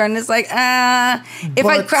predator. And it's like, if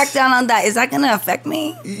I crack down on that, is that going to affect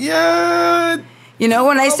me? Yeah. You know,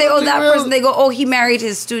 when I say, oh, that person, they go, oh, he married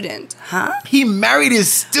his student. Huh? He married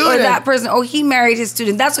his student. Or that person, oh, he married his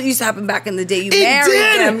student. That's what used to happen back in the day. You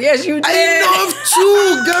married them. Yes, you did.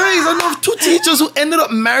 I know of two teachers who ended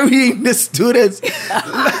up marrying the students.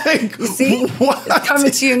 Like, you see? What it's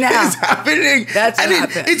coming to you now. It's happening. That's what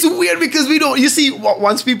happened. It's weird because we don't, you see,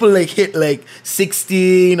 once people like hit like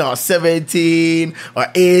 16 or 17 or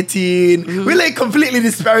 18, we like completely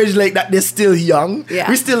disparage like that they're still young. Yeah.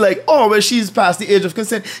 We're still like, oh, well, she's past the age of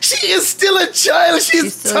consent, she is still a child.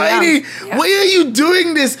 She's still tiny. young. Yeah. Why are you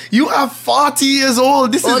doing this? You are 40 years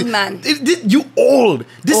old. This Old is man. You old.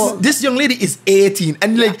 Old. This young lady is 18.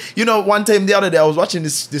 And like, you know, one time the other day I was watching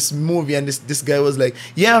this movie and this guy was like,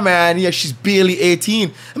 yeah, man, yeah, she's barely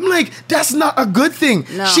 18. I'm like, that's not a good thing.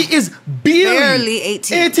 No. She is barely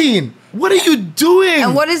 18. What are you doing?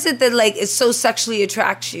 And what is it that like is so sexually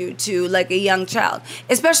attracts you to like a young child?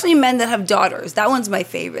 Especially men that have daughters. That one's my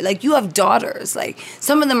favorite. Like you have daughters. Like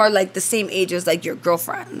some of them are like the same age as like your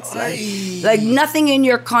girlfriends. Like nothing in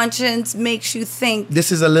your conscience makes you think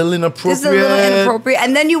this is a little inappropriate. this is a little inappropriate.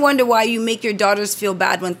 And then you wonder why you make your daughters feel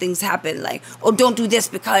bad when things happen. Like, oh, don't do this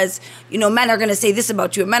because, you know, men are going to say this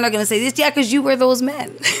about you. And men are going to say this. Yeah, because you were those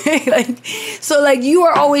men. So you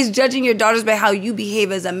are always judging your daughters by how you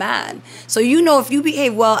behave as a man. So you know if you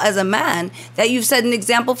behave well as a man, that you've set an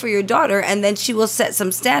example for your daughter, and then she will set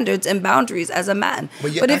some standards and boundaries as a man.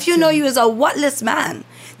 But if you know you as a whatless man,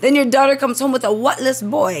 then your daughter comes home with a whatless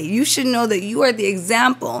boy. You should know that you are the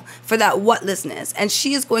example for that whatlessness. And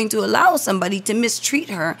she is going to allow somebody to mistreat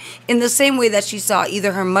her in the same way that she saw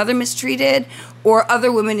either her mother mistreated or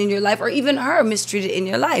other women in your life or even her mistreated in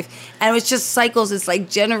your life. And it's just cycles. It's like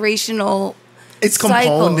generational It's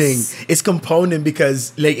compounding. cycles. It's compounding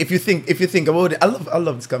because, like, if you think about it, I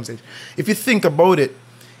love this conversation. If you think about it,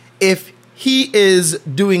 if he is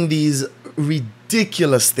doing these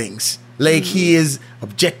ridiculous things, like he is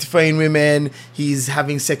objectifying women, he's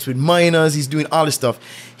having sex with minors, he's doing all this stuff,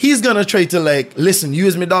 he's gonna try to like, listen, you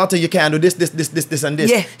as my daughter, you can't do this, and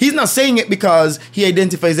this. Yeah. He's not saying it because he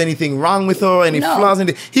identifies anything wrong with her, any No. flaws in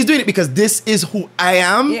it. He's doing it because this is who I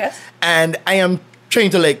am, Yes. and I am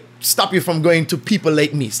trying to like stop you from going to people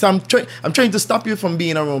like me. So I'm trying to stop you from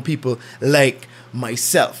being around people like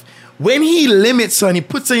myself. When he limits her and he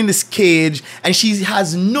puts her in this cage and she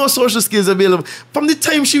has no social skills available, from the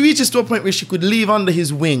time she reaches to a point where she could live under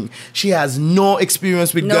his wing, she has no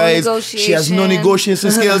experience with No guys. She has no negotiation.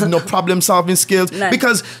 negotiation skills, no problem solving skills. None.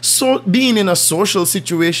 Because being in a social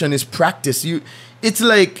situation is practice. It's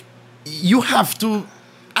like you have to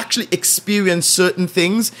actually experience certain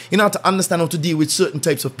things in order to understand how to deal with certain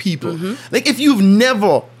types of people. Like if you've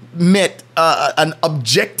never met an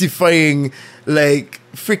objectifying like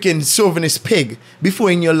freaking chauvinist pig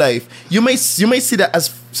before in your life, you might see that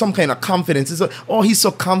as some kind of confidence. It's like, oh, he's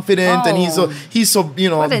so confident and he's so you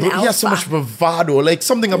know, What an he has so alpha. much bravado, like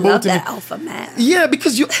something about Love him. that alpha man. Yeah,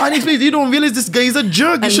 because you honestly you don't realize this guy is a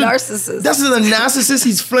jerk. A narcissist. That's a narcissist.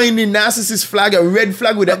 He's flying the narcissist flag, a red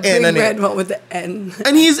flag with an N Big on red it. one with the N.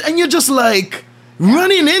 And you're just like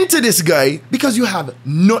running into this guy because you have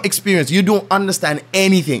no experience. You don't understand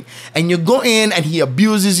anything. And you go in and he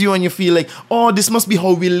abuses you and you feel like, oh, this must be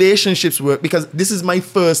how relationships work because this is my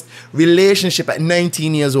first relationship at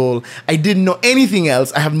 19 years old. I didn't know anything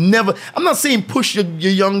else. I'm not saying push your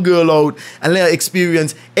young girl out and let her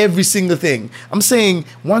experience every single thing. I'm saying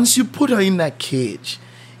once you put her in that cage,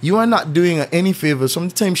 you are not doing her any favors. From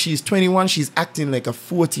the time she's 21, she's acting like a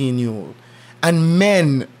 14-year-old. And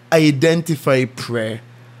men identify prayer.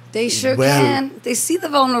 They sure Well. can. They see the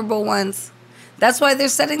vulnerable ones. That's why they're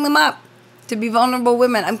setting them up to be vulnerable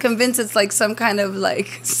women. I'm convinced it's like some kind of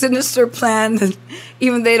like sinister plan that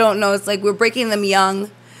even they don't know. It's like we're breaking them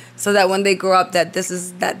young so that when they grow up that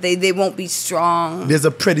they won't be strong. There's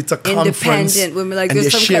a predator conference. Independent women, like and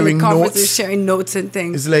there's they're some kind sharing of conference, they're notes. sharing notes and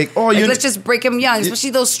things. It's like, oh, like, let's just break them young,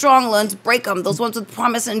 especially those strong ones. Break them. Those ones with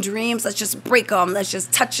promise and dreams. Let's just break them. Let's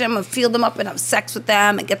just touch them and feel them up and have sex with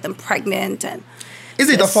them and get them pregnant. And Is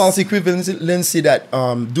it a false equivalency that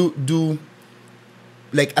do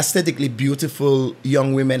like aesthetically beautiful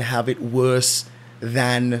young women have it worse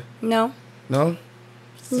than no.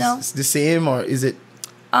 It's the same, or is it?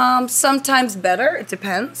 Sometimes better. It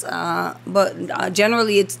depends. But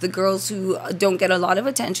generally, it's the girls who don't get a lot of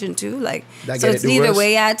attention too. Like, That so get it's it the neither worst?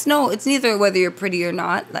 way. Yeah, it's neither whether you're pretty or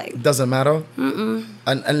not. Like, Doesn't matter.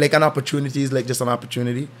 And like an opportunity is like just an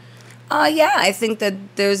opportunity. yeah, I think that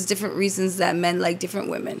there's different reasons that men like different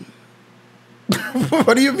women.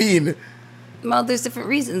 What do you mean? Well, there's different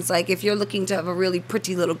reasons. Like, if you're looking to have a really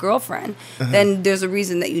pretty little girlfriend, then there's a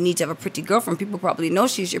reason that you need to have a pretty girlfriend. People probably know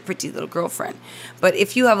she's your pretty little girlfriend. But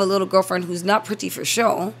if you have a little girlfriend who's not pretty for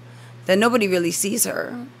show, then nobody really sees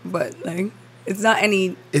her. But, like, it's not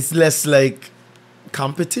any... It's less like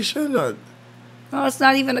competition, or No, it's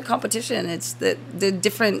not even a competition. It's that they're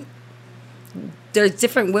different... There's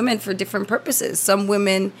different women for different purposes. Some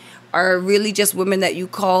women are really just women that you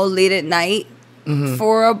call late at night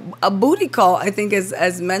for a booty call, I think,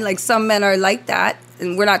 as men. Like, some men are like that.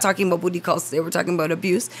 And we're not talking about booty calls today. We're talking about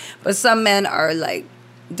abuse. But some men are like...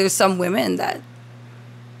 There's some women that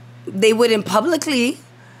they wouldn't publicly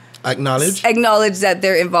Acknowledge that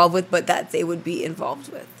they're involved with, but that they would be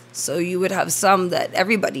involved with. So you would have some that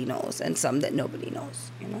everybody knows and some that nobody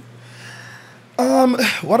knows, you know?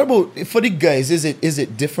 What about for the guys? Is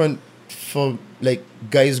it different for like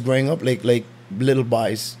guys growing up, like little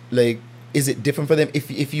boys? Like, is it different for them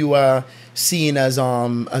if you are seen as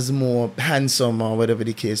more handsome or whatever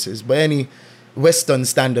the case is by any Western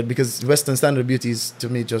standard? Because Western standard beauty is, to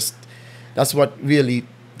me, just that's what really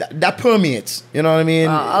that permeates. You know what I mean?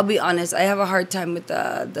 I'll be honest. I have a hard time with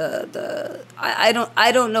I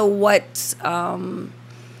don't know what.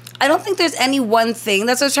 I don't think there's any one thing.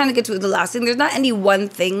 That's what I was trying to get to with the last thing. There's not any one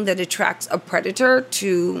thing that attracts a predator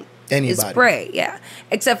to his prey. Yeah,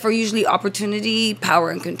 except for usually opportunity, power,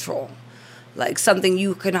 and control. Like something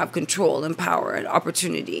you can have control and power and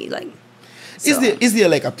opportunity. Like, so. Is there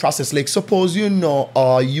like a process? Like, suppose you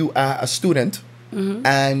are a student,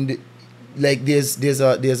 and like there's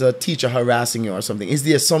a teacher harassing you or something. Is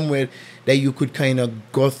there somewhere that you could kind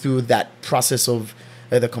of go through that process of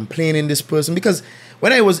either complaining this person? Because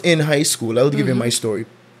when I was in high school, I'll give you my story.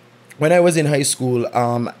 When I was in high school,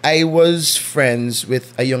 I was friends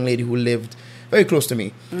with a young lady who lived very close to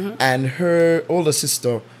me, and her older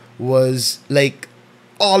sister was like,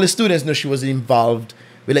 all the students know she was involved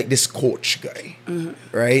with like this coach guy,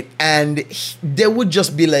 right? And they would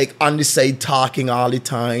just be like on the side talking all the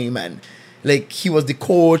time, and like he was the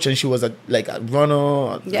coach and she was a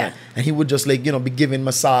runner, and he would just like, you know, be giving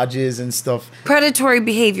massages and stuff. Predatory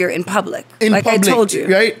behavior in public, I told you,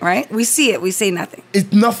 right? We see it, we say nothing.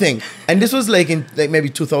 It's nothing. And this was like in like maybe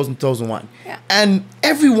 2000, 2001, and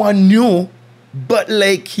everyone knew, but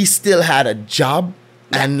like he still had a job.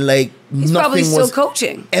 And like he's nothing still was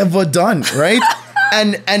coaching ever done, right?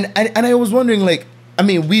 and I was wondering, like, I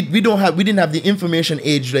mean, we didn't have the information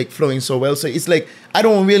age like flowing so well, so it's like I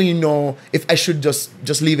don't really know if I should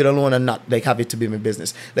just leave it alone and not like have it to be my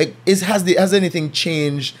business. Like, has anything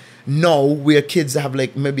changed now where kids have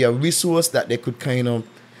like maybe a resource that they could kind of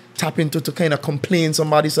tap into to kind of complain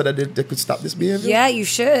somebody so that they could stop this behavior? Yeah, you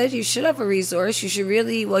should. You should have a resource. You should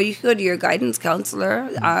really, you could go to your guidance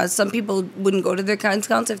counselor. Some people wouldn't go to their guidance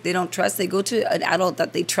counselor if they don't trust. They go to an adult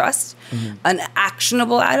that they trust, an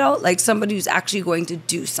actionable adult, like somebody who's actually going to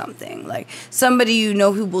do something, like somebody you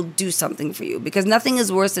know who will do something for you, because nothing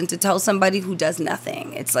is worse than to tell somebody who does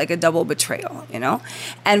nothing. It's like a double betrayal, you know?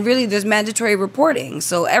 And really, there's mandatory reporting.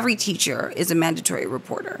 So every teacher is a mandatory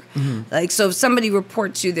reporter. Like, so if somebody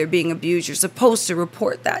reports you, they're being abused, you're supposed to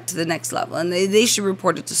report that to the next level, and they should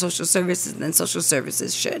report it to social services, and then social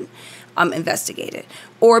services should investigate it.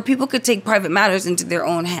 Or people could take private matters into their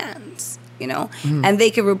own hands, you know, and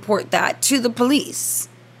they could report that to the police.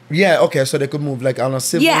 Yeah, okay, so they could move like on a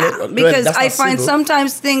civil. Yeah, because I find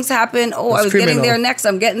sometimes things happen. That's I was criminal. Getting there next.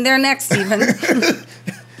 I'm getting there next, Stephen.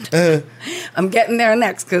 I'm getting there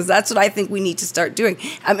next, because that's what I think we need to start doing.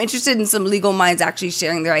 I'm interested in some legal minds actually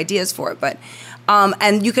sharing their ideas for it, but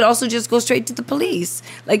and you could also just go straight to the police.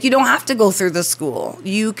 Like, you don't have to go through the school.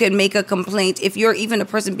 You can make a complaint. If you're even a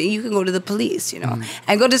person, you can go to the police, you know,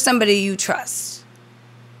 and go to somebody you trust.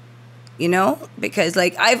 You know, because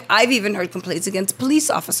like I've even heard complaints against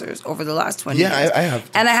police officers over the last 20 years. Yeah, I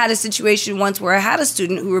have. And I had a situation once where I had a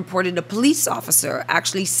student who reported a police officer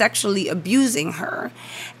actually sexually abusing her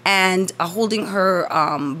and holding her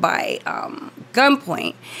by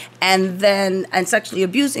gunpoint and sexually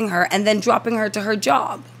abusing her and then dropping her to her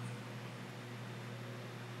job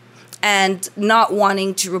and not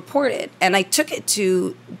wanting to report it. And I took it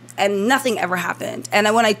to, and nothing ever happened.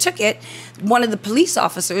 And when I took it, one of the police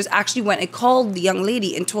officers actually went and called the young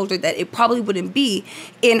lady and told her that it probably wouldn't be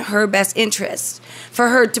in her best interest for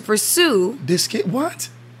her to pursue this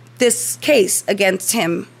case against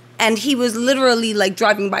him. And he was literally like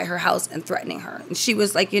driving by her house and threatening her. And she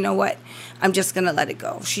was like, you know what? I'm just going to let it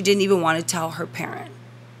go. She didn't even want to tell her parent.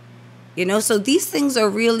 You know, so these things are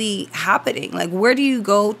really happening. Like, where do you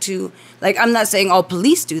go to? Like, I'm not saying all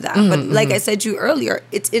police do that, but like I said to you earlier,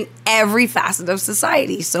 it's in every facet of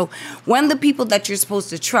society. So when the people that you're supposed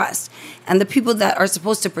to trust and the people that are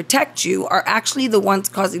supposed to protect you are actually the ones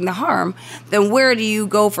causing the harm, then where do you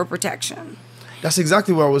go for protection? That's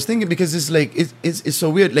exactly what I was thinking, because it's like, it's so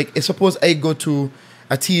weird. Like, suppose I go to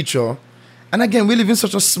a teacher, and again, we live in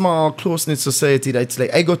such a small, close-knit society that it's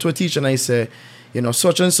like, I go to a teacher and I say, you know,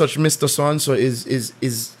 such and such Mr. So-and-so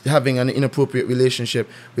is having an inappropriate relationship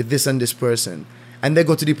with this and this person. And they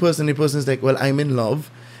go to the person's like, well, I'm in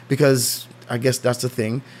love, because I guess that's the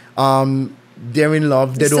thing. They're in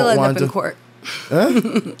love. They don't want to. Still end up in court. Huh?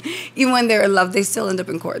 Even when they're in love, they still end up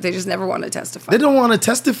in court. They just never want to testify. They don't want to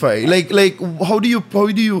testify. Like how do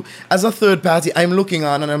you, as a third party, I'm looking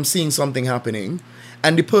on and I'm seeing something happening,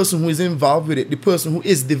 And the person who is involved with it, the person who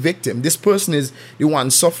is the victim, this person is the one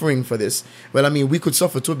suffering for this. Well, I mean, we could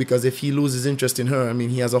suffer too, because if he loses interest in her, I mean,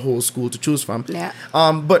 he has a whole school to choose from. Yeah.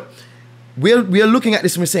 But we are looking at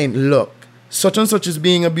this and we're saying, look, such and such is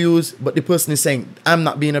being abused, but the person is saying, I'm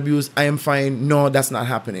not being abused, I am fine. No, that's not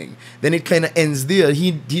happening. Then it kind of ends there.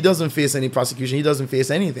 He doesn't face any prosecution. He doesn't face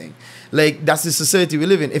anything. Like, that's the society we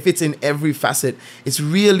live in. If it's in every facet, it's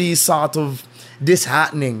really sort of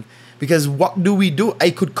disheartening. Because what do we do? I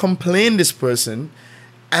could complain this person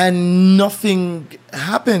and nothing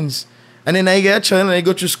happens. And then I get a child and I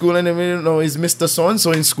go to school and is Mr.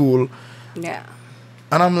 So-and-so in school. Yeah.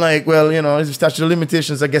 And I'm like, well, his statute of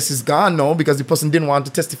limitations, I guess, is gone now, because the person didn't want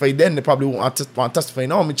to testify then. They probably won't want to testify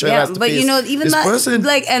now. Yeah, but even that, person.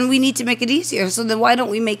 And we need to make it easier. So then why don't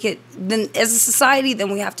we make it, then as a society,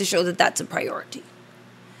 then we have to show that that's a priority.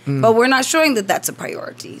 But we're not showing that that's a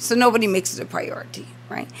priority. So nobody makes it a priority,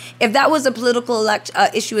 right? If that was a political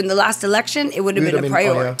issue in the last election, it would have been a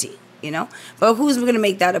priority, But who's going to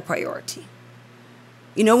make that a priority?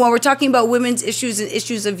 When we're talking about women's issues and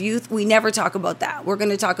issues of youth, we never talk about that. We're going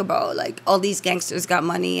to talk about, like, all these gangsters got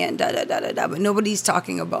money and da-da-da-da-da, but nobody's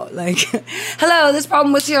talking about, like, hello, this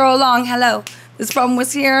problem was here all along. Hello, this problem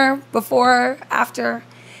was here before, after.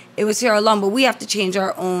 It was here all along, but we have to change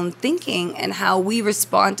our own thinking and how we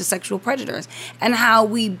respond to sexual predators and how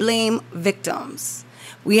we blame victims.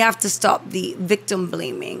 We have to stop the victim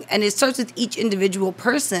blaming. And it starts with each individual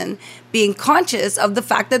person being conscious of the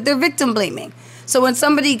fact that they're victim blaming. So when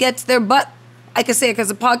somebody gets their butt, I can say it because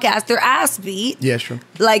of podcast, their ass beat. Yeah, sure.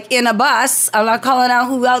 Like in a bus. I'm not calling out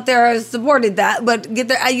who out there has supported that, but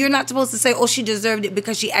you're not supposed to say, oh, she deserved it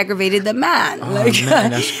because she aggravated the man. Oh, man,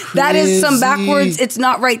 that's crazy. That is some backwards, it's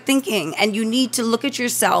not right thinking. And you need to look at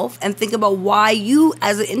yourself and think about why you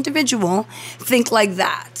as an individual think like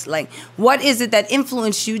that. Like, what is it that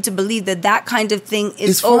influenced you to believe that that kind of thing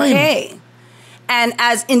is okay? And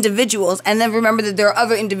as individuals, and then remember that there are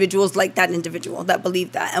other individuals like that individual that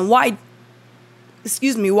believe that. And why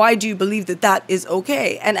do you believe that that is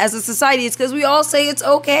okay? And as a society, it's because we all say it's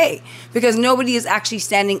okay, because nobody is actually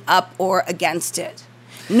standing up or against it.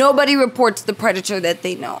 Nobody reports the predator that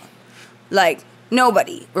they know. Like,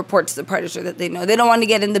 nobody reports the predator that they know. They don't want to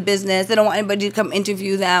get in the business. They don't want anybody to come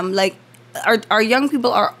interview them. Like, our young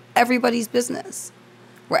people are everybody's business.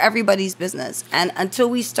 We're everybody's business. And until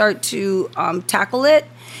we start to tackle it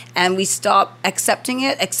and we stop accepting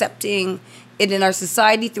it in our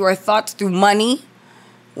society through our thoughts, through money,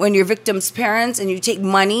 when you're victim's parents and you take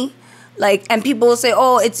money, like, and people will say,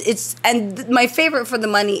 oh, and my favorite for the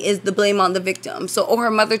money is the blame on the victim. So, oh,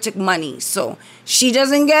 her mother took money, so she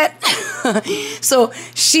doesn't get, so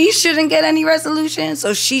she shouldn't get any resolution,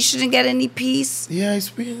 so she shouldn't get any peace. Yeah,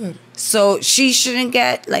 it's weird. So she shouldn't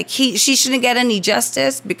get, she shouldn't get any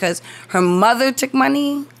justice because her mother took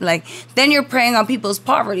money. Like, then you're preying on people's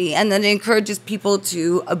poverty, and then it encourages people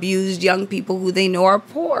to abuse young people who they know are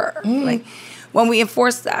poor. Like, when we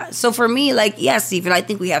enforce that. So for me, yes, Stephen, I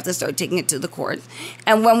think we have to start taking it to the courts.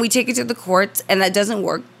 And when we take it to the courts and that doesn't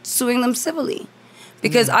work, suing them civilly.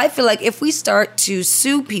 Because I feel like if we start to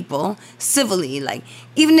sue people civilly,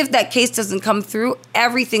 even if that case doesn't come through,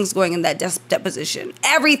 everything's going in that deposition.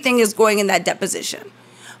 Everything is going in that deposition.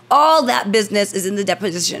 All that business is in the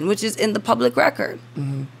deposition, which is in the public record.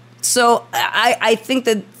 Mm-hmm. So I think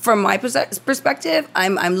that from my perspective,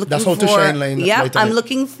 I'm looking That's how for to shine lane. Yeah, I'm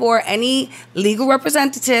looking for any legal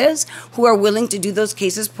representatives who are willing to do those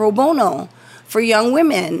cases pro bono for young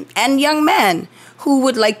women and young men who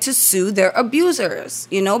would like to sue their abusers.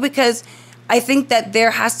 Because I think that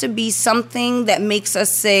there has to be something that makes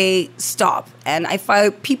us say stop. And I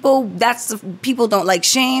find people don't like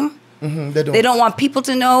shame. Mm-hmm, they don't want people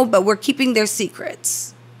to know, but we're keeping their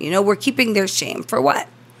secrets. We're keeping their shame for what?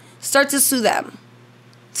 Start to sue them.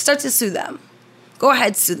 Go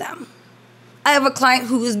ahead, sue them. I have a client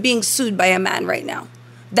who is being sued by a man right now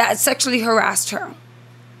that sexually harassed her.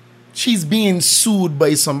 She's being sued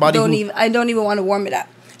by somebody I don't even want to warm it up.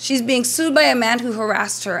 She's being sued by a man who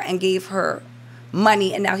harassed her and gave her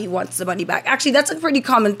money, and now he wants the money back. Actually, that's a pretty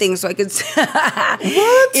common thing, so I could say.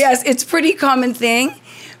 What? Yes, it's a pretty common thing.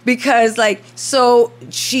 Because, so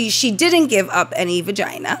she didn't give up any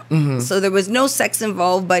vagina. Mm-hmm. So there was no sex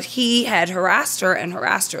involved, but he had harassed her and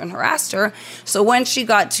harassed her and harassed her. So when she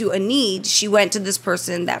got to a need, she went to this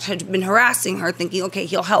person that had been harassing her, thinking, okay,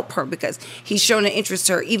 he'll help her because he's shown an interest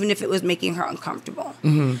to her, even if it was making her uncomfortable.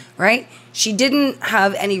 Mm-hmm. Right? She didn't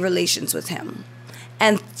have any relations with him.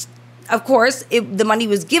 And, of course, the money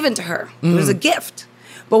was given to her. Mm-hmm. It was a gift.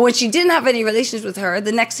 But when she didn't have any relations with her,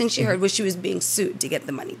 the next thing she heard was she was being sued to get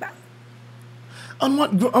the money back. On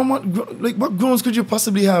what grounds could you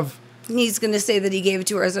possibly have? he's going to say that he gave it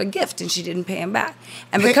to her as a gift and she didn't pay him back.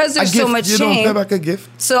 And because there's so much you shame. don't pay back a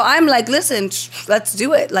gift. So I'm like, listen, let's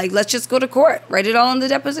do it. Like, let's just go to court. Write it all in the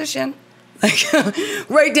deposition. Like,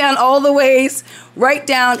 write down all the ways. Write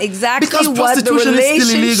down exactly Because what the prostitution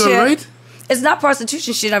relationship. is still illegal, right? It's not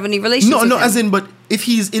prostitution. She didn't have any relationship. No, with as him. in, but if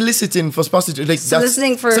he's eliciting for prostitution, like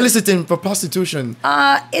Soliciting for prostitution,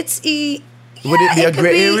 would it be a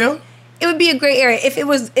gray area? It would be a gray area. If it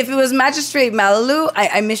was Magistrate Malalu,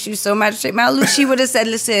 I miss you so, Magistrate Malalu, she would have said,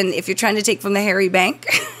 listen, if you're trying to take from the Harry Bank,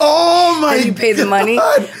 oh my and you pay the God. money,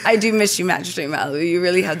 I do miss you, Magistrate Malalu. You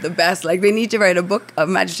really have the best. Like, they need to write a book of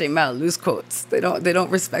Magistrate Malalu's quotes. They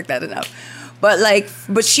don't respect that enough. But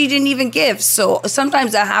she didn't even give. So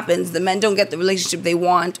sometimes that happens. The men don't get the relationship they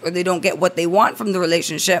want, or they don't get what they want from the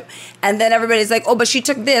relationship. And then everybody's like, oh, but she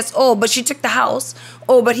took this. Oh, but she took the house.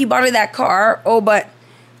 Oh, but he bought her that car. Oh, but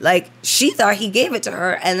like, she thought he gave it to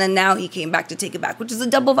her, and then now he came back to take it back, which is a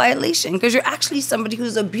double violation because you're actually somebody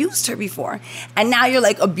who's abused her before. And now you're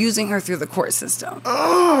like abusing her through the court system.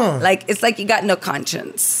 Like, it's like you got no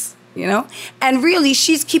conscience. You know? And really,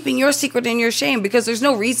 she's keeping your secret and your shame because there's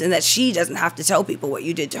no reason that she doesn't have to tell people what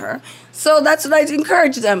you did to her. So that's what I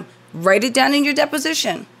encourage them. Write it down in your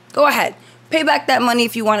deposition. Go ahead. Pay back that money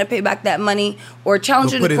if you want to pay back that money, or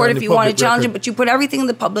challenge it in court if you want to challenge it, but you put everything in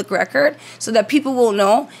the public record so that people will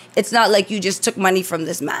know it's not like you just took money from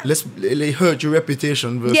this man. Let's hurt your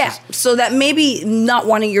reputation versus... Yeah, so that maybe not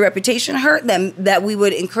wanting your reputation hurt, then that we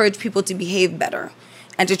would encourage people to behave better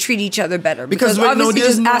and to treat each other better. Because obviously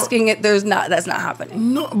just asking it, that's not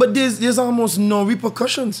happening. No, but there's almost no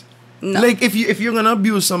repercussions. No. Like if you're gonna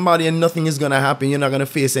abuse somebody and nothing is gonna happen, you're not gonna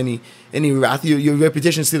face any wrath. Your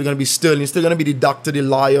reputation is still gonna be sterling. You're still gonna be the doctor, the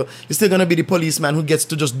lawyer. You're still gonna be the policeman who gets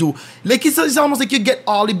to just do. Like it's almost like you get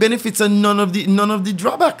all the benefits and none of the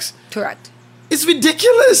drawbacks. Correct. It's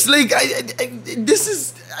ridiculous. Like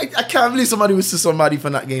I can't believe somebody would sue somebody for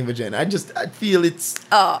not getting vagina. I feel it's...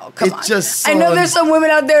 Oh, come on. Just I know there's some women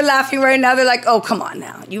out there laughing right now. They're like, oh, come on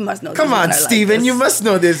now. You must know. Come on, Steven. Like you must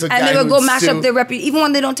know there's a guy. And they would go mash up their reputation. Even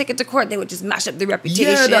when they don't take it to court, they would just mash up their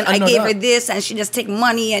reputation. I gave her this, and she just take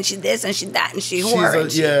money, and she this, and she that, and she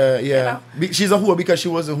whore. Yeah. You know? She's a whore because she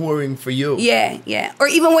wasn't whoring for you. Yeah. Or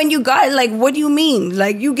even when you got it, like, what do you mean?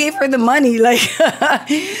 Like, you gave her the money. Like,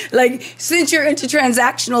 like since you're into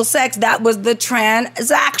transactional sex, that was the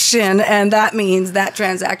transaction, and that means that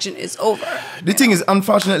transaction is over. The thing is,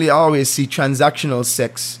 unfortunately, I always see transactional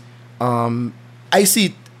sex. I see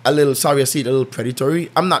it a little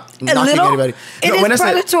predatory. I'm not knocking anybody. It is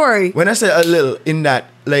predatory. When I say a little, in that,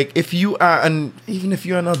 like, if you are even if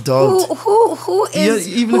you're an adult, who are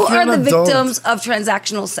the victims of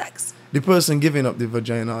transactional sex? The person giving up the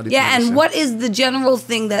vagina. And what is the general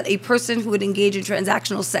thing that a person who would engage in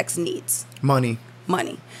transactional sex needs? Money.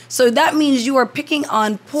 So that means you are picking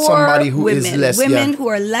on poor somebody who women, is less, who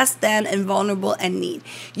are less than and vulnerable and need.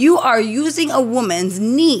 You are using a woman's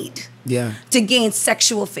need to gain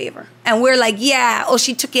sexual favor. And we're like,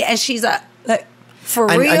 she took it and she's for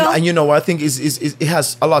real. And you know what I think is it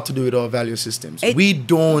has a lot to do with our value systems. We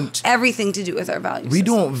don't everything to do with our value we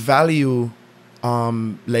system. Don't value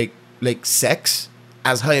like sex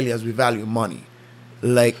as highly as we value money.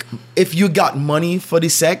 Like if you got money for the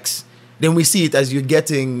sex, then we see it as you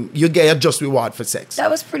get a just reward for sex.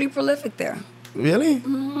 That was pretty prolific there. Really?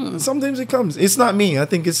 Sometimes it comes. It's not me. I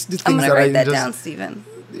think it's the things that I'm gonna write that down, Stephen.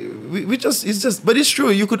 But it's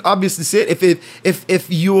true. You could obviously say it. If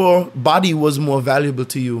your body was more valuable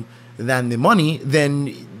to you than the money,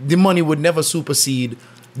 then the money would never supersede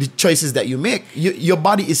the choices that you make. Your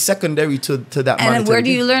body is secondary to that. And where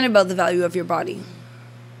do you learn about the value of your body?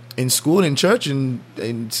 In school, in church, in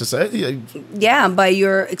society. Yeah, by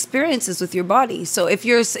your experiences with your body. So if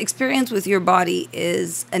your experience with your body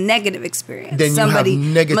is a negative experience, then somebody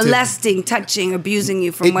molesting, touching, abusing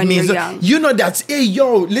you from when you're young. You know that's,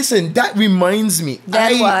 listen, that reminds me.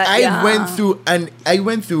 I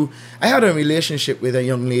went through, I had a relationship with a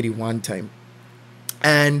young lady one time.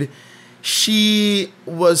 And she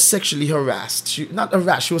was sexually harassed. She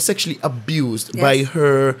was sexually abused by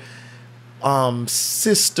her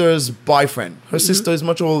sister's boyfriend. Her sister is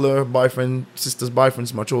much older. Sister's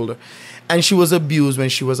boyfriend's much older. And she was abused when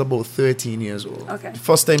she was about 13 years old. Okay. The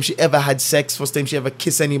first time she ever had sex, first time she ever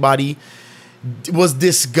kissed anybody was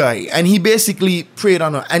this guy. And he basically preyed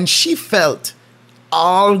on her. And she felt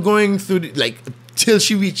all going through, till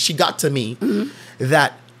she got to me,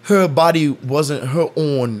 that her body wasn't her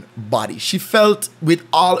own body. She felt with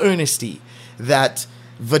all earnesty that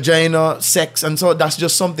vagina, sex, and so that's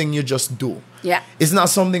just something you just do. Yeah. It's not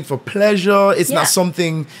something for pleasure. It's not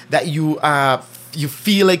something that you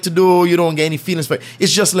feel like to do. You don't get any feelings for it.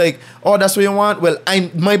 It's just like, oh, that's what you want. Well,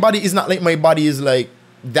 my body is not like my body is like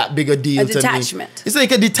that big a deal to me. A detachment. It's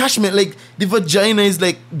like a detachment. Like the vagina is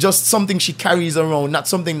like just something she carries around, not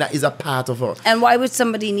something that is a part of her. And why would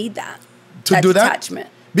somebody need that? To do that? Detachment.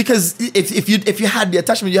 Because if you had the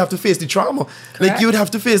attachment, you have to face the trauma. Correct. Like you would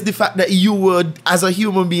have to face the fact that you were, as a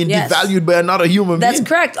human being, devalued by another human being. That's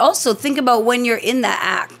correct. Also, think about when you're in that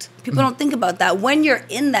act. People don't think about that. When you're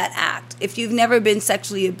in that act, if you've never been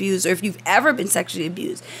sexually abused or if you've ever been sexually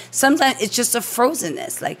abused, sometimes it's just a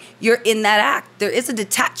frozenness. Like you're in that act. There is a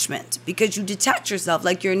detachment because you detach yourself.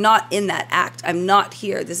 Like you're not in that act. I'm not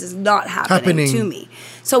here. This is not happening to me.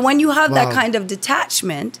 So when you have that kind of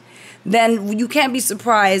detachment, then you can't be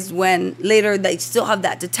surprised when later they still have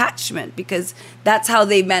that detachment because that's how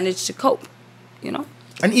they manage to cope, you know?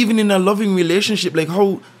 And even in a loving relationship, like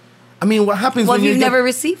how... I mean, what happens when you've never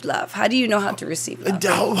received love? How do you know how to receive love?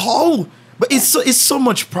 How? But it's so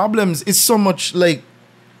much problems. It's so much like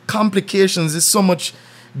complications. It's so much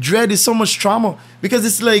dread. It's so much trauma because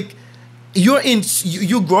it's like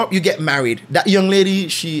you grow up, you get married. That young lady,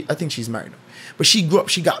 I think she's married, but she grew up,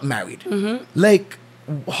 she got married. Mm-hmm. Like,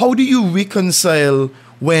 how do you reconcile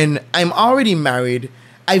when I'm already married?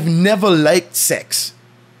 I've never liked sex.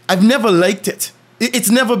 I've never liked it.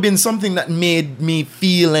 It's never been something that made me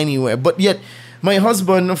feel anywhere. But yet, my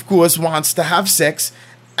husband, of course, wants to have sex.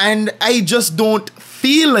 And I just don't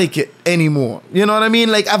feel like it anymore. You know what I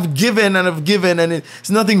mean? Like, I've given and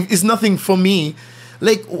it's nothing for me.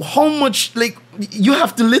 Like, how much, like, you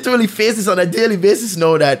have to literally face this on a daily basis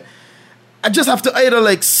now that I just have to either,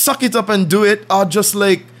 like, suck it up and do it or just,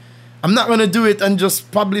 like, I'm not going to do it and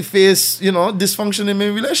just probably face, dysfunction in my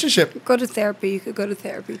relationship. Go to therapy. You could go to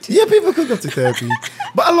therapy too. Yeah, people could go to therapy.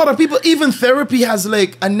 But a lot of people, even therapy has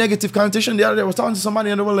like a negative connotation. The other day I was talking to somebody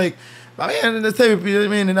and they were like, in the therapy,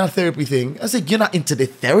 in that therapy thing. I was like, you're not into the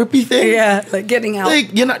therapy thing? Yeah, like getting help.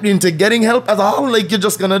 Like, you're not into getting help at all? Like, you're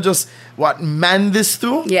just going to man this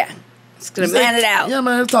through? Yeah. It's going to man it out. Yeah,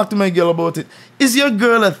 man, I'll talk to my girl about it. Is your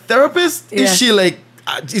girl a therapist? Yeah. Is she like,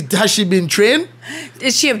 has she been trained?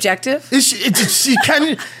 Is she objective? She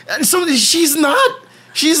can. And she's not.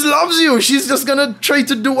 She loves you. She's just gonna try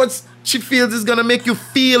to do what she feels is gonna make you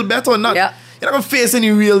feel better. You're not gonna face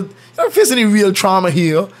any real trauma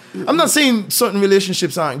here. Mm-hmm. I'm not saying certain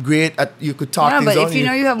relationships aren't great. You could talk things out. Yeah, but if you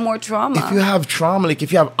know you have more trauma. If you have trauma, like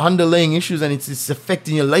if you have underlying issues and it's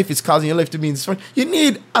affecting your life, it's causing your life to be in dysfunction, you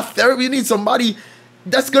need a therapy. You need somebody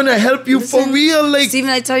that's gonna help you for real. Like Stephen,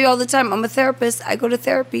 I tell you all the time, I'm a therapist. I go to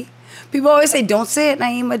therapy. People always say, don't say it,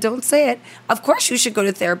 Naima, don't say it. Of course you should go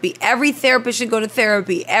to therapy. Every therapist should go to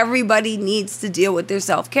therapy. Everybody needs to deal with their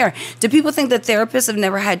self-care. Do people think that therapists have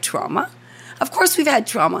never had trauma? Of course we've had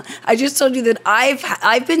trauma. I just told you that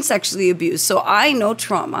I've been sexually abused, so I know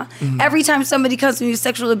trauma. Mm-hmm. Every time somebody comes to me with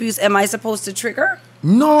sexual abuse, am I supposed to trigger?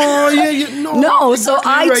 No, no. No, so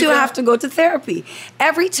I too have to go to therapy.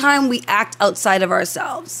 Every time we act outside of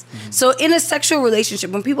ourselves. Mm-hmm. So in a sexual relationship,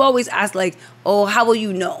 when people always ask like, oh, how will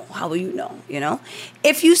you know? How will you know? You know?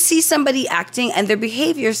 If you see somebody acting and their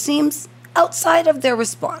behavior seems outside of their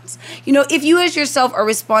response. You know, if you as yourself are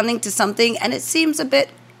responding to something and it seems a bit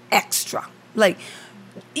extra, like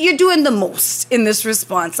you're doing the most in this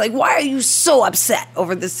response. Like, why are you so upset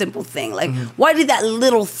over this simple thing? Like, why did that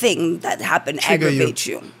little thing that happened aggravate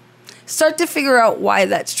you? Start to figure out why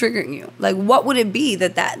that's triggering you. Like, what would it be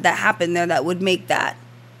that happened there that would make that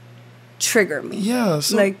trigger me? Yeah.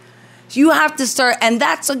 So like, you have to start, and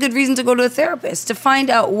that's a good reason to go to a therapist, to find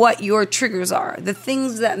out what your triggers are, the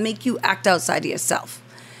things that make you act outside of yourself.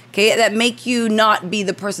 Okay, that make you not be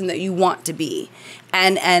the person that you want to be,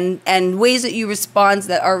 and ways that you respond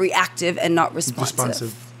that are reactive and not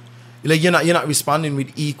responsive. Like you're not responding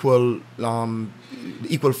with equal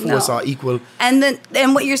force or equal. And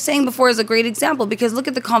what you're saying before is a great example, because look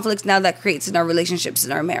at the conflicts now that creates in our relationships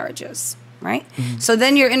and our marriages, right? Mm-hmm. So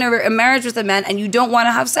then you're in a marriage with a man and you don't want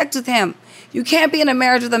to have sex with him. You can't be in a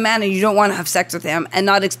marriage with a man and you don't want to have sex with him and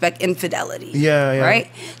not expect infidelity. Yeah.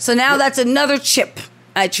 Right? So now that's another chip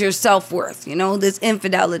at your self-worth, this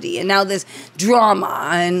infidelity and now this drama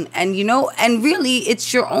and really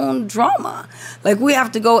it's your own drama. Like we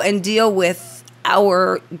have to go and deal with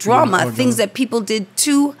our drama, things that people did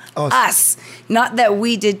to us, not that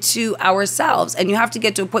we did to ourselves. And you have to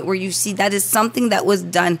get to a point where you see that is something that was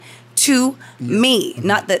done to me,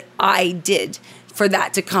 not that I did. for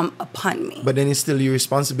that to come upon me. But then it's still your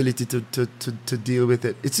responsibility to deal with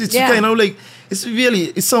it. It's Yeah. kind of like,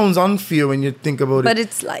 it sounds unfair when you think about it. But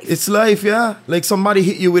it's life. It's life, yeah. Like somebody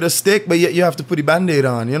hit you with a stick, but yet you have to put a Band-Aid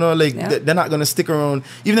on. You know, like Yeah. they're not going to stick around.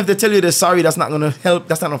 Even if they tell you they're sorry, that's not going to help.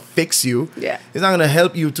 That's not going to fix you. Yeah. It's not going to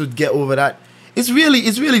help you to get over that. It's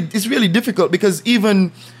really difficult because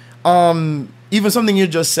even something you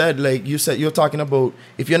just said, like you're talking about,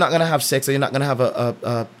 if you're not going to have sex or you're not going to have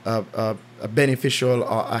a beneficial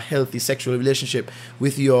or a healthy sexual relationship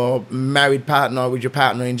with your married partner or with your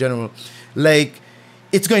partner in general, like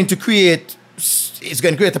it's going to create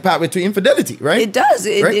a pathway to infidelity, right? It does.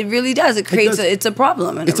 Right? It really does. It creates it's a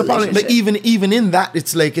problem. It's a problem. Like even in that,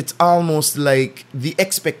 it's like it's almost like the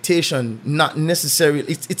expectation, not necessarily.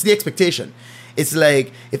 It's the expectation. It's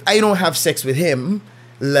like if I don't have sex with him,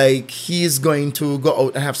 like he's going to go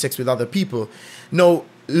out and have sex with other people. No,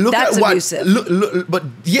 That's abusive. But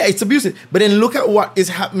yeah, it's abusive. But then look at what is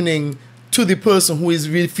happening to the person who is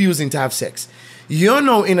refusing to have sex. You're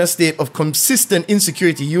now in a state of consistent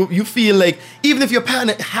insecurity. You feel like even if your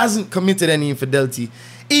partner hasn't committed any infidelity,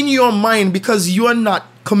 in your mind, because you're not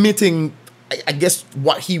committing, I guess,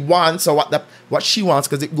 what he wants or what she wants,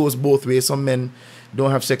 because it goes both ways. Some men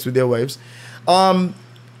don't have sex with their wives.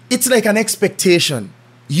 It's like an expectation.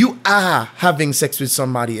 You are having sex with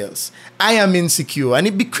somebody else. I am insecure. And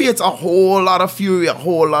it creates a whole lot of fury, a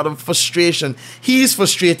whole lot of frustration. He's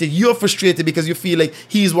frustrated. You're frustrated because you feel like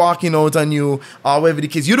he's walking out on you or whatever the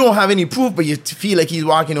case. You don't have any proof, but you feel like he's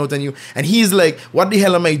walking out on you. And he's like, what the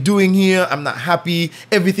hell am I doing here? I'm not happy.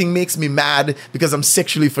 Everything makes me mad because I'm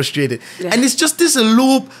sexually frustrated. Yeah. And it's just this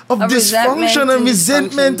loop of dysfunction and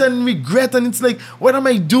resentment and regret. And it's like, what am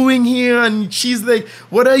I doing here? And she's like,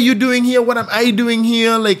 what are you doing here? What am I doing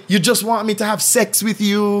here? Like, you just want me to have sex with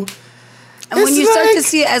you. And when you start to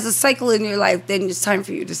see it as a cycle in your life, then it's time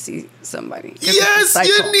for you to see somebody. Yes,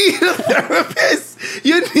 you need a therapist.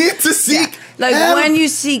 You need to seek help. When you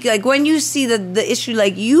see the issue,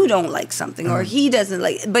 like you don't like something or he doesn't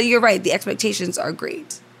like, but you're right, the expectations are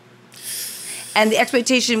great. And the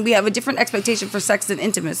expectation, we have a different expectation for sex than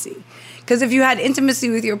intimacy. Because if you had intimacy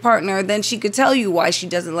with your partner, then she could tell you why she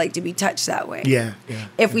doesn't like to be touched that way. Yeah.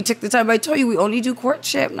 If we took the time, I told you we only do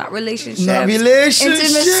courtship, not relationships. Relationships.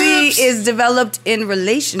 Intimacy is developed in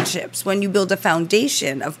relationships when you build a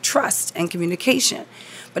foundation of trust and communication.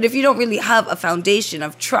 But if you don't really have a foundation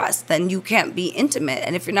of trust, then you can't be intimate.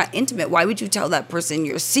 And if you're not intimate, why would you tell that person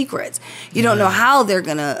your secrets? You don't know how they're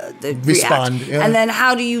going to respond. Yeah. And then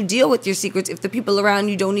how do you deal with your secrets if the people around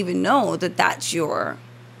you don't even know that that's your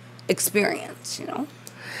experience, you know?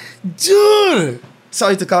 Dude!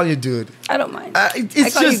 Sorry to call you dude. I don't mind. I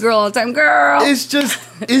call you girl all the time. Girl! It's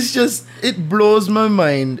just, it blows my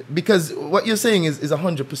mind because what you're saying is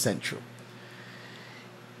 100% true.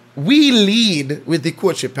 We lead with the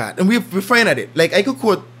courtship part, and we're fine at it. Like I could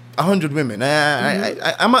quote 100 women.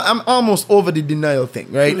 I'm almost over the denial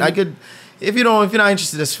thing, right? I could, if you're not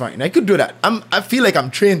interested, that's fine. I could do that. I feel like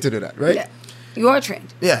I'm trained to do that, right? Yeah, you are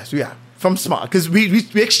trained. Yes, we are from smart because we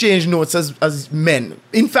exchange notes as men.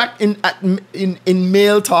 In fact, in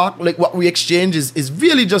male talk, like what we exchange is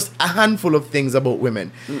really just a handful of things about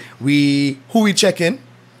women. Who we checking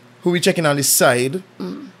on the side,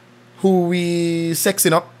 who we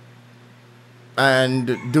sexing up.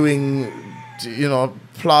 And doing,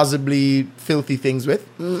 plausibly filthy things with.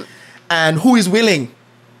 And who is willing.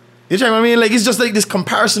 You know what I mean? Like, it's just like this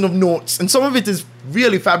comparison of notes. And some of it is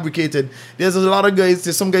really fabricated. There's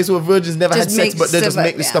some guys who are virgins, never had sex, but they just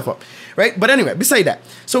make this stuff up. Right? But anyway, beside that.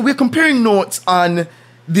 So we're comparing notes on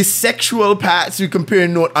the sexual parts, we compare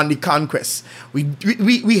note on the conquest.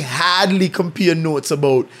 We hardly compare notes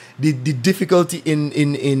about the difficulty in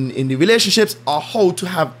the relationships or how to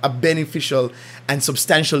have a beneficial and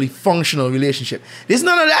substantially functional relationship. There's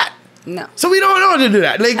none of that. No. So we don't know how to do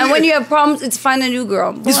that. Like, and when you have problems, it's find a new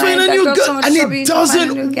girl. It's find a new girl, and it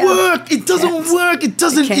doesn't work. It doesn't work. It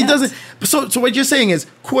doesn't. So what you're saying is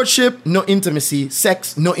courtship, no intimacy.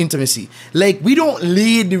 Sex, no intimacy. Like, we don't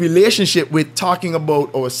lead the relationship with talking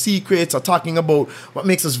about our secrets or talking about what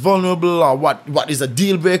makes us vulnerable or what is a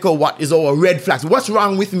deal breaker, what is our red flags. What's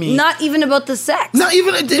wrong with me? Not even about the sex. Not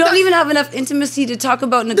even. You don't even have enough intimacy to talk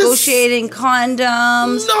about negotiating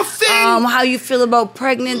condoms. Nothing. How you feel about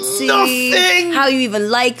pregnancy. Nothing. How you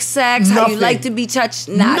even like sex. Nothing. How you like to be touched.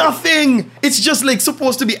 Nothing. It's just like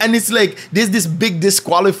supposed to be. And it's like there's this big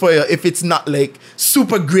disqualifier if it's not like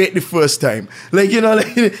super great the first time. Like, you know,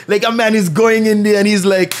 like a man is going in there and he's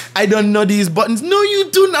like, I don't know these buttons. No,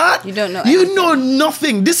 you do not. You don't know You anything. know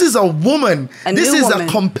nothing. This is a woman. This new is woman.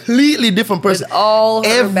 a completely different person. With all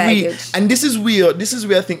her baggage. And this is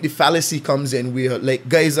where I think the fallacy comes in, where like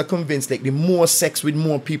guys are convinced like the more sex with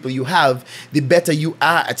more people you have, the better you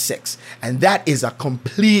are at sex. And that is a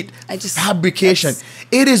complete fabrication.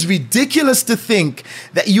 It is ridiculous to think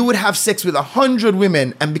that you would have sex with 100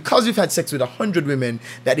 women, and because you've had sex with 100 women,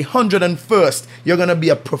 that the 101st you're gonna be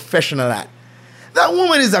a professional at. That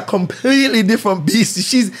woman is a completely different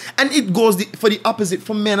beast. And it goes for the opposite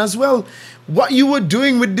for men as well. What you were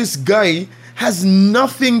doing with this guy has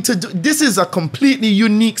nothing to do. This is a completely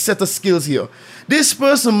unique set of skills here. This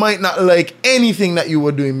person might not like anything that you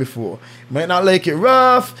were doing before. Might not like it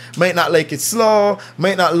rough, might not like it slow,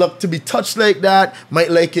 might not look to be touched like that,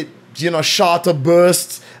 might like it, you know, shorter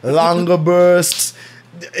bursts, longer bursts,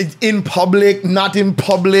 in public, not in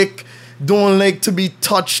public. Don't like to be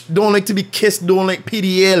touched, don't like to be kissed, don't like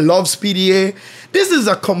PDA, loves PDA. This is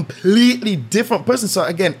a completely different person. So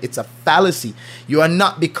again, it's a fallacy. You are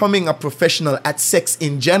not becoming a professional at sex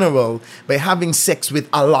in general by having sex with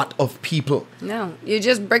a lot of people. No, you're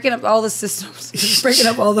just breaking up all the systems. You're breaking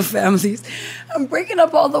up all the families. I'm breaking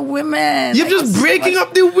up all the women. You're just breaking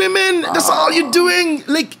up the women. That's all you're doing.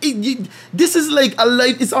 Like, this is like a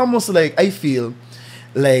life. It's almost like, I feel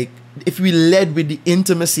like, if we led with the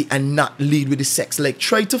intimacy and not lead with the sex, like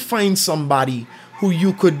try to find somebody who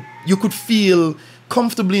you could feel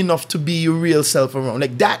comfortably enough to be your real self around.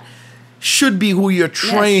 Like that should be who you're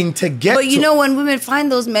trying to get to. But you know, when women find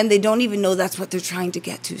those men, they don't even know that's what they're trying to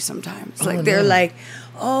get to sometimes. Like they're like,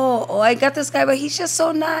 oh, I got this guy, but he's just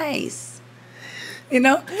so nice. You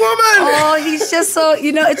know? Woman! Oh, he's just so,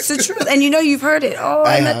 you know, it's the truth. And you know, you've heard it. Oh,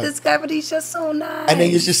 I met this guy, but he's just so nice. And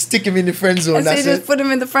then you just stick him in the friend zone. And so you just put him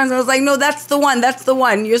in the friend zone. I was like, no, that's the one. That's the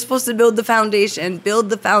one. You're supposed to build the foundation. Build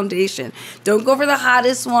the foundation. Don't go for the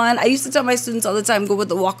hottest one. I used to tell my students all the time, go with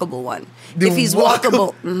the walkable one. If he's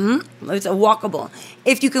walkable. It's a walkable.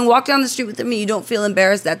 If you can walk down the street with him and you don't feel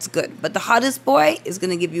embarrassed, that's good. But the hottest boy is going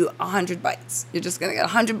to give you 100 bites. You're just going to get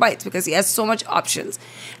 100 bites because he has so much options.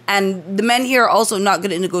 And the men here are also not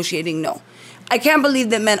good at negotiating no. I can't believe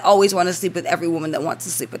that men always want to sleep with every woman that wants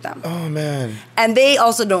to sleep with them. Oh, man. And they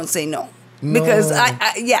also don't say no. Because,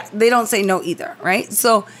 they don't say no either, right?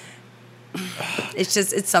 So,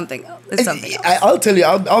 it's something else. It's something else. I'll tell you,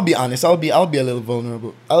 I'll be honest. I'll be a little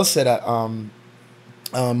vulnerable. I'll say that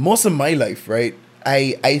most of my life, right,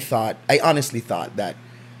 I honestly thought that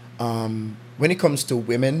when it comes to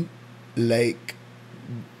women, like,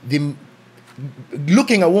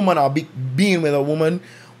 looking at a woman or being with a woman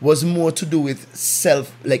was more to do with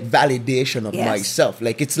self, like validation of myself.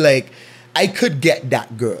 Like it's like I could get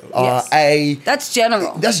that girl. That's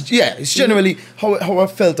general. It's generally how I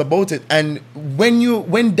felt about it. And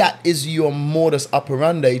when that is your modus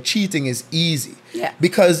operandi, cheating is easy. Yeah.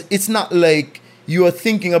 Because it's not like you are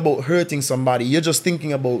thinking about hurting somebody. You're just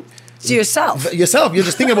thinking about yourself. You're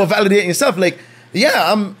just thinking about validating yourself. Like,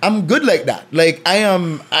 yeah, I'm good like that. Like I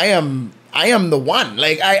am the one.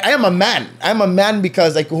 Like I am a man. I'm a man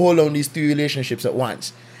because I could hold on these 2 relationships at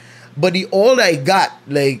once. But the older I got,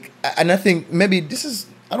 like, and I think maybe this is,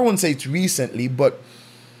 I don't want to say it's recently, but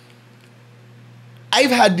I've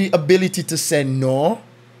had the ability to say no,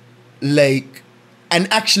 like,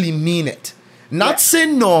 and actually mean it. Not say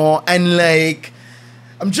no and like,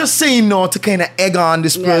 I'm just saying no to kind of egg on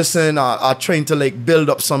this person or trying to like build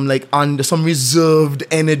up some like some reserved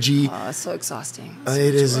energy. Oh, it's so exhausting.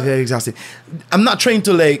 It is very exhausting. I'm not trying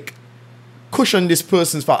to like cushion this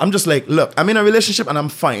person's fault. I'm just like, look, I'm in a relationship and I'm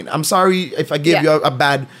fine. I'm sorry if I gave you a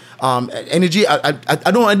bad energy. I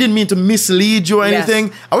didn't mean to mislead you or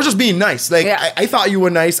anything. I was just being nice. Like I thought you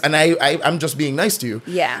were nice and I'm just being nice to you.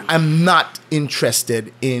 Yeah. I'm not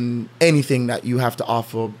interested in anything that you have to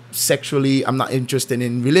offer sexually. I'm not interested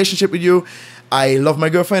in relationship with you. I love my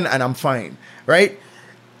girlfriend and I'm fine. Right?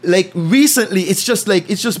 Like recently it's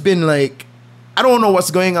just been like, I don't know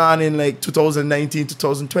what's going on in like 2019,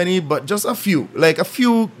 2020, but just a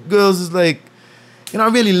few girls is like, you know, I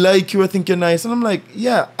really like you. I think you're nice. And I'm like,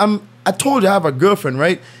 yeah, I told you I have a girlfriend,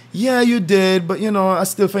 right? Yeah, you did, but you know, I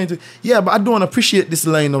still find it. Yeah, but I don't appreciate this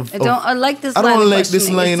line of. I like this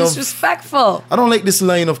line of disrespectful. I don't like this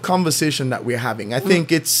line of conversation that we're having. I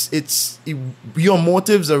think it's your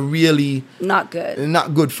motives are really not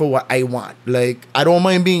good for what I want. Like, I don't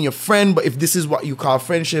mind being your friend, but if this is what you call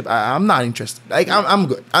friendship, I'm not interested. Like, I'm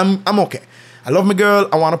good. I'm okay. I love my girl.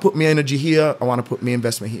 I want to put my energy here. I want to put my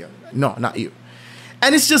investment here. No, not you.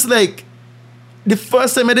 And it's just like, the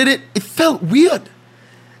first time I did it, it felt weird.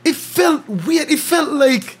 It felt weird. It felt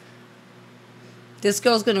like This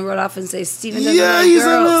girl's gonna run off and say Steven doesn't Yeah, like he's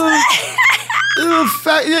girls. a little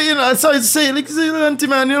fat. Yeah, you know, I'm sorry to say, like, he's a little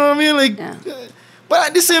anti-man, you know what I mean? Like, Yeah. but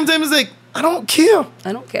at the same time, it's like, I don't care.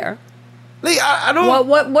 I don't care. Like, I don't.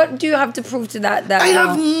 What do you have to prove to that? I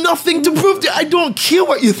have nothing to prove to you. I don't care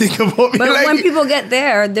what you think about me. But like, when people get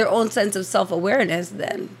their own sense of self-awareness,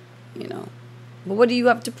 then, you know. But what do you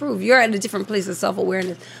have to prove? You're at a different place of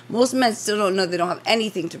self-awareness. Most men still don't know they don't have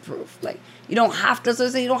anything to prove. Like, you don't have to,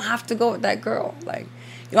 so you don't have to go with that girl. Like,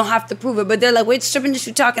 you don't have to prove it. But they're like, wait, stripping is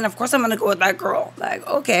you talking? Of course I'm going to go with that girl. Like,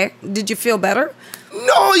 okay. Did you feel better?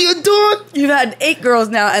 no, you don't. You've had 8 girls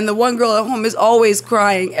now, and the one girl at home is always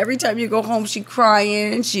crying. Every time you go home, she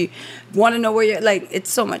crying. She want to know where you're, like,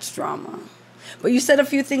 it's so much drama. But you said a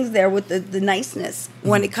few things there with the niceness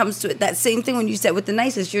when it comes to it. That same thing when you said with the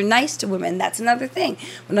niceness, you're nice to women. That's another thing.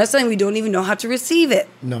 When I was saying we don't even know how to receive it.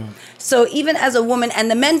 No. So even as a woman, and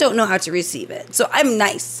the men don't know how to receive it. So I'm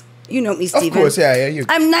nice. You know me, Steven. Of course, yeah.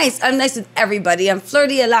 I'm nice. I'm nice with everybody. I'm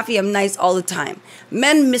flirty, I'm laughy, I'm nice all the time.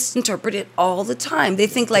 Men misinterpret it all the time. They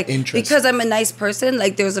think like because I'm a nice person,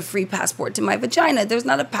 like there's a free passport to my vagina. There's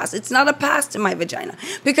not a pass. It's not a pass to my vagina.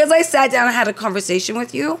 Because I sat down and had a conversation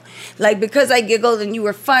with you, like because I giggled and you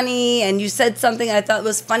were funny and you said something I thought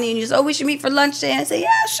was funny and you said, oh, we should meet for lunch today. And I said,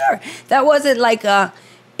 yeah, sure. That wasn't like a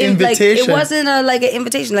invitation. Like, it wasn't like an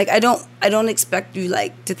invitation. Like I don't expect you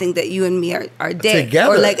like to think that you and me are dead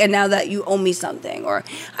together. Or like and now that you owe me something, or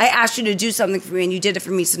I asked you to do something for me and you did it for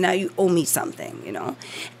me, so now you owe me something, you know.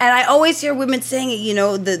 And I always hear women saying it, you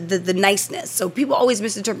know, the niceness. So people always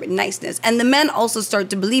misinterpret niceness, and the men also start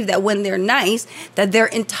to believe that when they're nice, that they're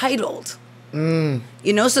entitled. You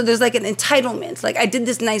know, so there's like an entitlement. Like I did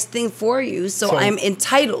this nice thing for you, so I'm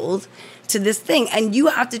entitled to this thing, and you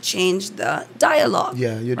have to change the dialogue.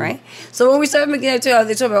 Yeah, you do. Right? So when we started making it,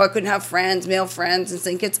 they told me I couldn't have friends, male friends in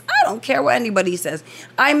St. Kitts. I don't care what anybody says.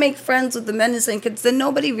 I make friends with the men in St. Kitts that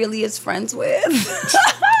nobody really is friends with.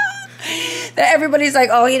 That everybody's like,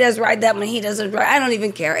 oh, he does ride that one, he doesn't ride. I don't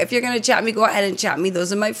even care. If you're going to chat me, go ahead and chat me.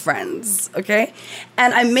 Those are my friends, okay?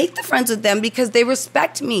 And I make the friends with them because they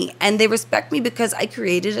respect me. And they respect me because I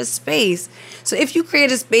created a space. So if you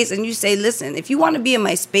create a space and you say, listen, if you want to be in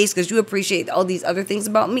my space because you appreciate all these other things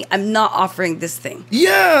about me, I'm not offering this thing.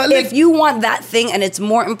 Yeah. Like, if you want that thing and it's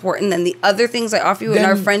more important than the other things I offer you in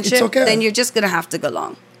our friendship, then you're just going to have to go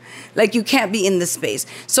along. Like, you can't be in this space.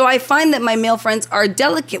 So I find that my male friends are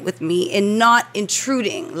delicate with me in not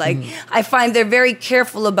intruding. Like, I find they're very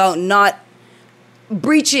careful about not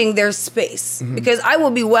breaching their space. Because I will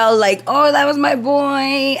be like, oh, that was my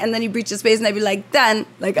boy. And then you breach the space and I'd be like, done.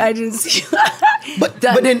 Like, I didn't see you. But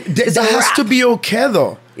then that has to be okay,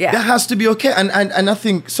 though. Yeah. That has to be okay. And I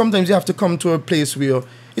think sometimes you have to come to a place where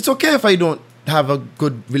it's okay if I don't have a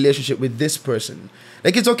good relationship with this person.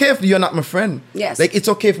 Like, it's okay if you're not my friend. Yes. Like, it's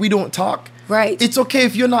okay if we don't talk. Right. It's okay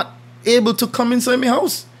if you're not able to come inside my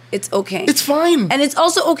house. It's okay. It's fine. And it's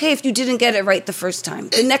also okay if you didn't get it right the first time.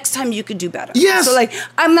 The next time you could do better. Yes. So, like,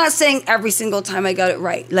 I'm not saying every single time I got it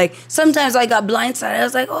right. Like, sometimes I got blindsided. I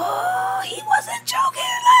was like, oh, he wasn't joking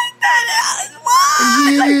like that. What?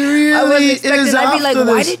 He Like, really I wasn't expecting. is I'd be like,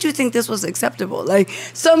 after why this. did you think this was acceptable? Like,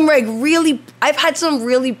 I've had some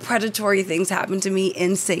really predatory things happen to me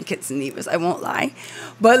in St. Kitts and Nevis. I won't lie.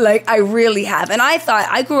 But, like, I really have. And I thought,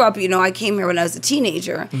 I grew up, you know, I came here when I was a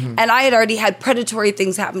teenager. And I had already had predatory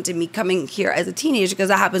things happen to me coming here as a teenager because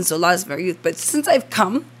that happened so a lot of my youth. But since I've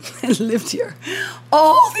come and lived here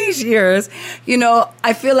all these years, you know,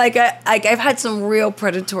 I feel like I've had some real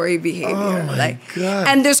predatory behavior. Oh my God.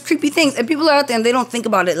 And there's creepy things. And people are out there and they don't think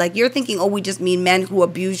about it. Like, you're thinking, oh, we just mean men who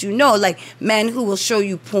abuse you. No, like, men who will show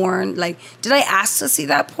you porn. Like, did I ask to see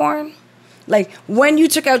that porn? Like, when you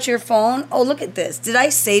took out your phone, oh, look at this. Did I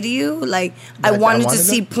say to you, like, I wanted to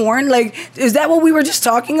see porn? Like, is that what we were just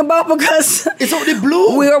talking about? Because it's out the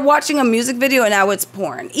blue. We were watching a music video and now it's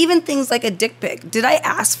porn. Even things like a dick pic. Did I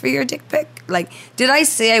ask for your dick pic? Like, did I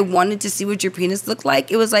say I wanted to see what your penis looked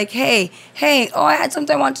like? It was like, hey, oh, I had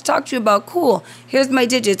something I wanted to talk to you about. Cool. Here's my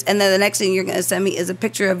digits. And then the next thing you're going to send me is a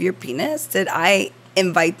picture of your penis. Did I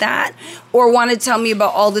invite that? Or want to tell me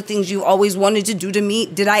about all the things you always wanted to do to me?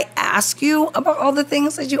 Did I ask you about all the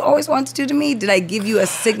things that you always wanted to do to me? Did I give you a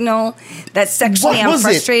signal that sexually I'm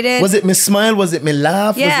frustrated? Was it me smile? Was it me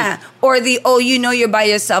laugh? Yeah. Or oh, you know you're by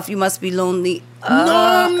yourself. You must be lonely. No,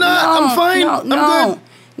 I'm not. I'm fine. I'm good.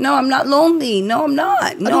 No, I'm not lonely. No, I'm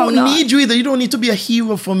not. No, I don't need you either. You don't need to be a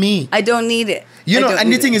hero for me. I don't need it. You know, and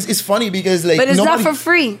the thing is, it's funny because, like, but it's not for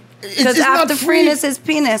free. Because after freeness is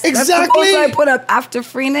penis. Exactly. That's the I put up. After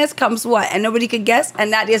freeness comes what? And nobody could guess.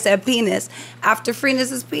 And Nadia said penis. After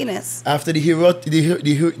freeness is penis. After the hero, after the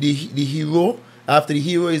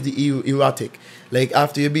hero is the erotic. Like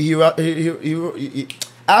after you be hero,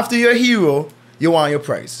 after you're a hero, you want your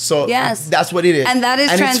prize. So yes, that's what it is. And that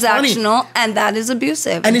is transactional, and that is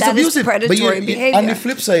abusive. And it's that abusive. Is predatory behavior. On the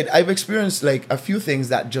flip side, I've experienced like a few things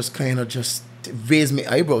that just kind of just raise my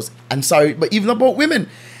eyebrows. I'm sorry, but even about women.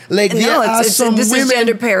 Like there are some this women. Is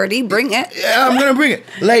gender parity. Bring it. Yeah, I'm gonna bring it.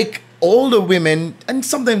 Like older women, and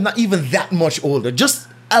sometimes not even that much older, just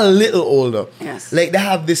a little older. Yes. Like they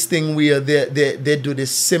have this thing where they do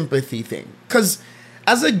this sympathy thing. Cause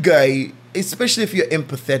as a guy, especially if you're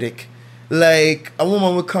empathetic, like a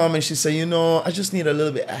woman would come and she say, you know, I just need a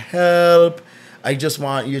little bit of help. I just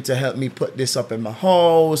want you to help me put this up in my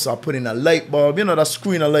house or put in a light bulb. You know, that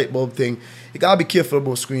screwing a light bulb thing. You gotta be careful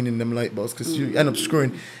about screening them light bulbs because you end up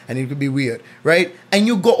screwing and it could be weird, right? And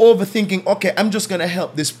you go over thinking, okay, I'm just gonna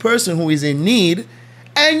help this person who is in need.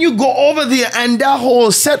 And you go over there and that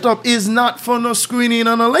whole setup is not for no screening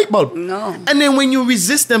on a light bulb. No. And then when you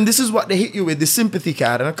resist them, this is what they hit you with, the sympathy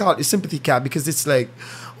card. And I call it the sympathy card because it's like,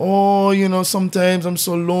 oh, you know, sometimes I'm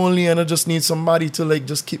so lonely and I just need somebody to like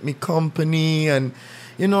just keep me company. And,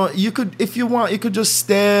 you know, you could, if you want, you could just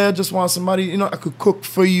stay, just want somebody, you know, I could cook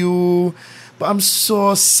for you. But I'm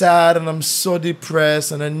so sad and I'm so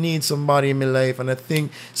depressed and I need somebody in my life. And I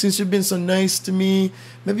think since you've been so nice to me,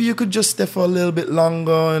 maybe you could just stay for a little bit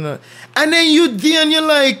longer. And then you there and you're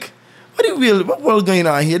like, what going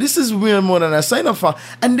on here? This is way more than I signed up for.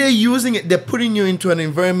 And they're using it. They're putting you into an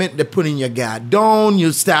environment. They're putting your guard down.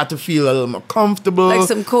 You start to feel a little more comfortable. Like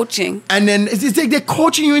some coaching. And then it's like they're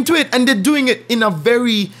coaching you into it. And they're doing it in a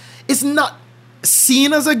very, it's not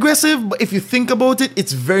seen as aggressive, but if you think about it,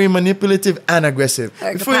 it's very manipulative and aggressive.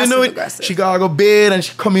 Like before you know it, aggressive. she gotta go bed and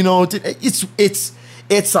she coming out.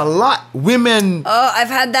 It's a lot. Women. Oh, I've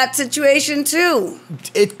had that situation too.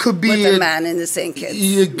 It could be with a man in the St. Kitts.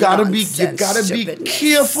 You gotta be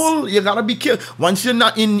careful. You gotta be careful. Once you're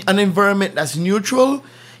not in an environment that's neutral,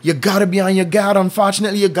 you gotta be on your guard.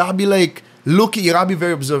 Unfortunately, you gotta be like, look, you gotta be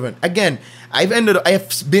very observant. Again, I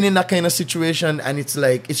have been in that kind of situation and it's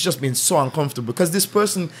like, it's just been so uncomfortable because this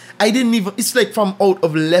person, it's like from out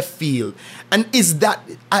of left field. And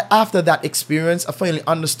after that experience, I finally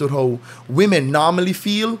understood how women normally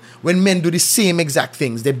feel when men do the same exact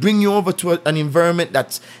things. They bring you over to an environment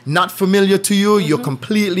that's not familiar to you. Mm-hmm. You're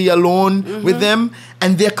completely alone with them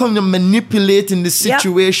and they're kind of manipulating the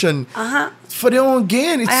situation. Yep. For their own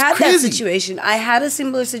gain. It's crazy. I had that situation. I had a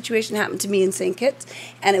similar situation happen to me in St. Kitts,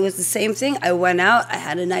 and it was the same thing. I went out. I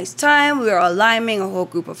had a nice time. We were all liming, a whole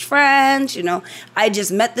group of friends. You know, I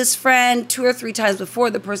just met this friend 2 or 3 times before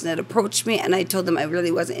the person had approached me, and I told them I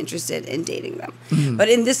really wasn't interested in dating them. Mm-hmm. But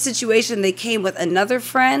in this situation, they came with another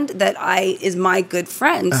friend that is my good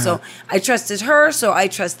friend. Uh-huh. So I trusted her, so I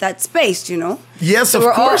trust that space, you know? Yes, so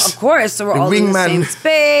of course. So we're all in the same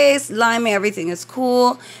space, liming, everything is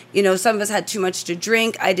cool. You know, some of us had too much to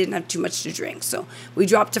drink. I didn't have too much to drink. So we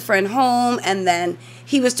dropped a friend home, and then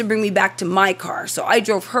he was to bring me back to my car. So I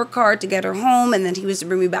drove her car to get her home, and then he was to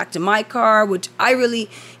bring me back to my car, which I really,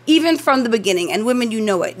 even from the beginning, and women, you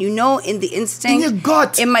know it. You know in the instinct. In your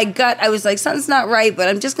gut. In my gut, I was like, something's not right, but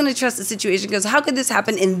I'm just going to trust the situation because how could this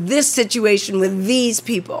happen in this situation with these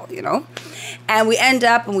people, you know? And we end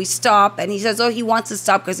up, and we stop, and he says, oh, he wants to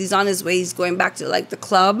stop because he's on his way. He's going back to, like, the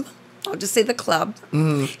club. I'll just say the club.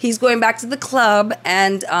 Mm-hmm. He's going back to the club,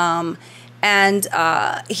 and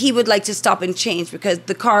he would like to stop and change because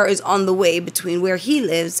the car is on the way between where he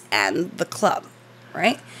lives and the club,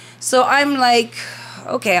 right? So I'm like,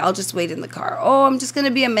 okay, I'll just wait in the car. Oh, I'm just going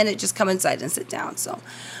to be a minute. Just come inside and sit down. So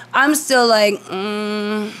I'm still like,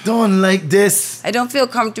 don't like this. I don't feel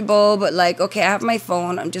comfortable, but like, okay, I have my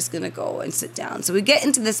phone. I'm just going to go and sit down. So we get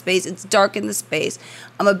into the space. It's dark in the space.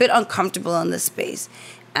 I'm a bit uncomfortable in this space.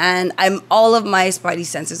 And all of my spidey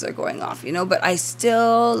senses are going off, you know, but I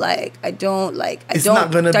still I don't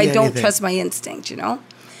trust my instinct, you know?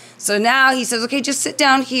 So now he says, okay, just sit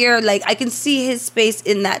down here. Like, I can see his space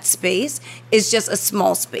in that space. It's just a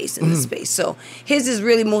small space in the space. So his is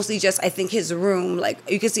really mostly just, I think, his room. Like,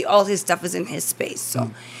 you can see all his stuff is in his space.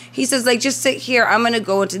 So he says, like, just sit here. I'm going to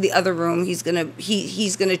go into the other room. He's going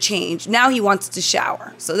to change. Now he wants to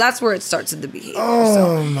shower. So that's where it starts with the behavior.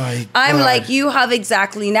 Oh, my God. I'm like, you have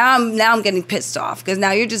exactly, now I'm getting pissed off because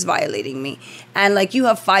now you're just violating me. And like, you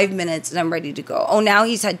have 5 minutes and I'm ready to go. Oh, now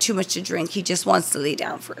he's had too much to drink. He just wants to lay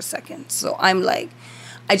down for a second. So I'm like,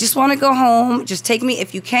 I just want to go home. Just take me.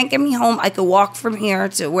 If you can't get me home, I could walk from here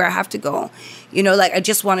to where I have to go. You know, like, I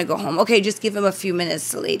just want to go home. Okay, just give him a few minutes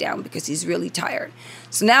to lay down because he's really tired.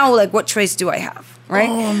 So now, like, what choice do I have, right?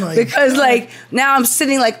 Oh my because, God. like, now I'm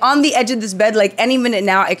sitting, like, on the edge of this bed. Like, any minute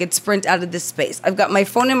now, I could sprint out of this space. I've got my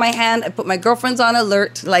phone in my hand. I put my girlfriend's on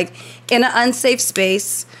alert, like, in an unsafe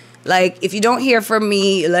space. Like, if you don't hear from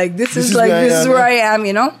me, like, this is where I am,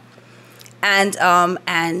 you know? And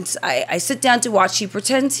I sit down to watch. He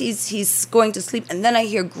pretends he's going to sleep, and then I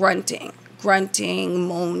hear grunting,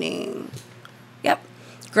 moaning. Yep,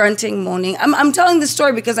 grunting, moaning. I'm telling this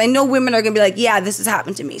story because I know women are gonna be like, yeah, this has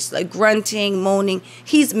happened to me. So like grunting, moaning.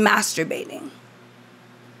 He's masturbating.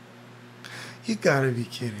 You gotta be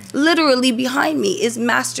kidding. Literally behind me is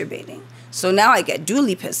masturbating. So now I get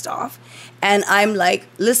duly pissed off, and I'm like,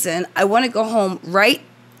 listen, I want to go home right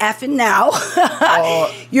effing now.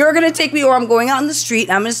 You're going to take me, or I'm going out in the street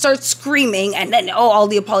and I'm going to start screaming, and then, all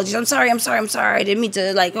the apologies. I'm sorry. I didn't mean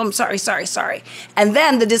to, like, I'm sorry. And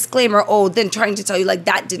then the disclaimer, then trying to tell you, like,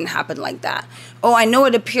 that didn't happen like that. I know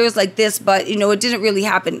it appears like this, but, it didn't really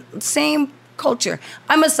happen. Same culture.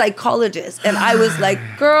 I'm a psychologist, and I was like,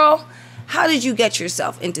 girl, how did you get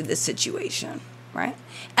yourself into this situation, right?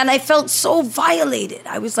 And I felt so violated.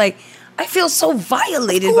 I was like, I feel so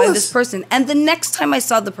violated by this person. And the next time I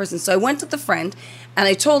saw the person, so I went to the friend and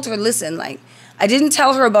I told her, listen, like, I didn't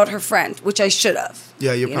tell her about her friend, which I should have.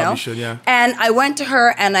 Yeah, you probably should, yeah. And I went to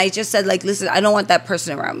her and I just said, like, listen, I don't want that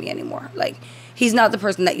person around me anymore. Like, he's not the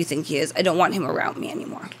person that you think he is. I don't want him around me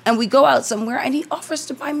anymore. And we go out somewhere and he offers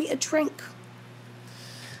to buy me a drink.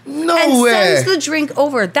 No and way. Sends the drink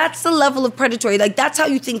over. That's the level of predatory. Like, that's how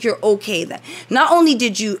you think you're okay then. Not only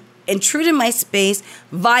did you intrude in my space,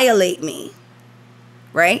 violate me,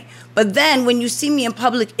 right? But then when you see me in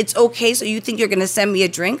public, it's okay, so you think you're going to send me a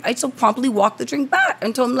drink? I so promptly walked the drink back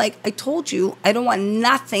and told him, like, I told you, I don't want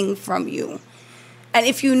nothing from you. And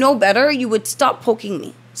if you know better, you would stop poking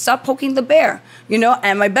me. Stop poking the bear,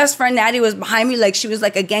 And my best friend, Natty, was behind me like she was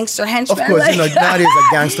like a gangster henchman. Of course, like, Natty is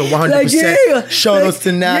a gangster 100%. Like, yeah. Shout out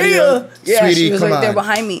to Natty. Yeah, sweetie, she was come right on. there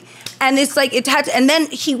behind me. And it's like, it had to, and then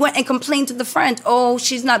he went and complained to the friend,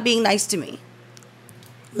 she's not being nice to me.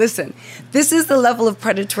 Listen, this is the level of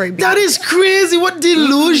predatory behavior. That is crazy. What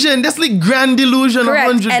delusion. That's like grand delusion. Correct.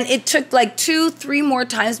 100. And it took like 2-3 more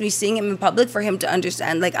times me seeing him in public for him to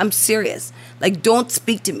understand, like, I'm serious. Like, don't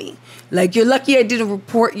speak to me. Like, you're lucky I didn't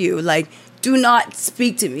report you. Like, do not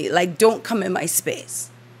speak to me. Like, don't come in my space.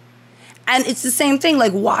 And it's the same thing.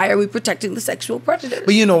 Like, why are we protecting the sexual predators?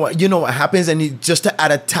 But you know what happens? And just to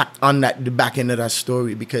add a tack on that, the back end of that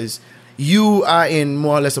story, because you are in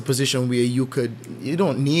more or less a position where you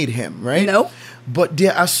don't need him, right? No. But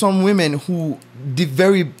there are some women who the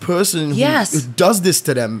very person who does this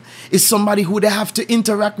to them is somebody who they have to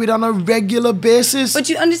interact with on a regular basis. But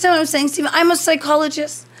you understand what I'm saying, Stephen? I'm a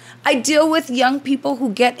psychologist. I deal with young people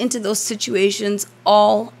who get into those situations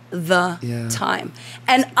all the time.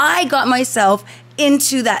 And I got myself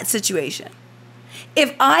into that situation.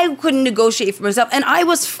 If I couldn't negotiate for myself, and I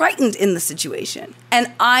was frightened in the situation,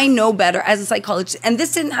 and I know better as a psychologist, and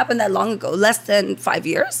this didn't happen that long ago, less than 5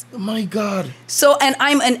 years. Oh my God. So, and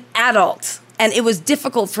I'm an adult, and it was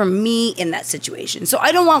difficult for me in that situation. So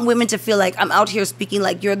I don't want women to feel like I'm out here speaking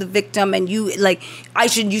like you're the victim and you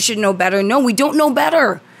should know better. No, we don't know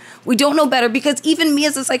better. We don't know better because even me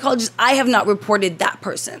as a psychologist, I have not reported that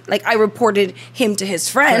person. Like, I reported him to his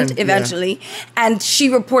friend eventually, and she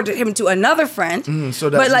reported him to another friend.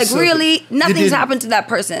 But like, really, nothing's happened to that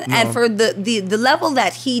person. No. And for the level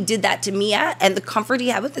that he did that to me at, and the comfort he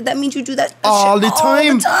had with it, that means you do that all the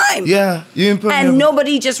time. Yeah, and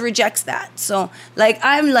nobody just rejects that. So, like,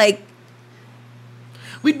 I'm like,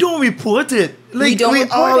 we don't report it. Like, we don't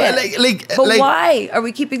report it. But why are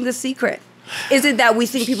we keeping the secret? Is it that we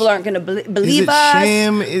think people aren't going to believe us?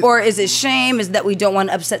 Shame? Or is it shame? Is it that we don't want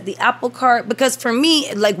to upset the apple cart? Because for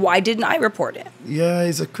me, like, why didn't I report it? Yeah,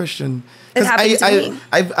 he's a Christian. It happened to me.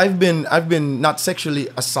 I've been not sexually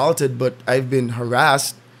assaulted, but I've been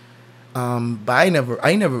harassed. But I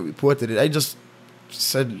never reported it. I just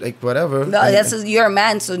said, like, whatever. No, you're a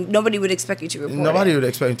man, so nobody would expect you to report it. Nobody would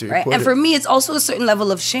expect you to report it. And for me, it's also a certain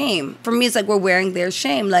level of shame. For me, it's like we're wearing their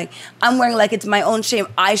shame. Like, I'm wearing, like, it's my own shame.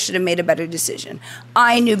 I should have made a better decision.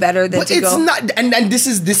 I knew better than to go. But it's not, and this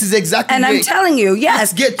is exactly. And I'm telling you,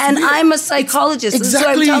 yes. And I'm a psychologist. Exactly. This is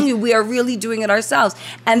what I'm telling you. We are really doing it ourselves.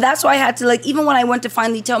 And that's why I had to, like, even when I went to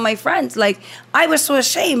finally tell my friends, like, I was so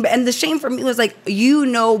ashamed. And the shame for me was like, you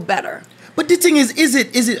know better. But the thing is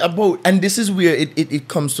it about, and this is where it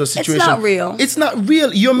comes to a situation. It's not real. It's not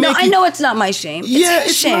real. You're making. No, I know it's not my shame. Yeah,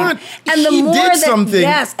 it's shame. not. And he did something.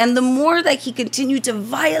 Yes, and the more that he continued to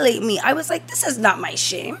violate me, I was like, this is not my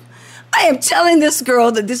shame. I am telling this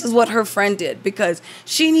girl that this is what her friend did because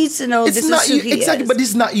she needs to know this is who he is. Exactly, but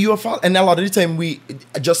it's not your fault. And a lot of the time, we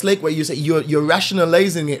just like what you say, you're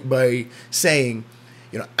rationalizing it by saying,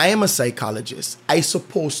 I am a psychologist. I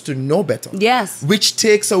supposed to know better. Yes. Which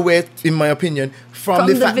takes away, in my opinion, from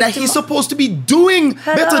the fact that victim. he's supposed to be doing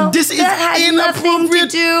better. This is that had nothing to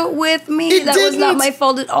inappropriate. do with me. It That was not didn't. my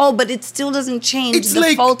fault at all. But it still doesn't change It's the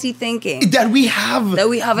like faulty thinking that we have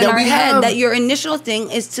in our head. That your initial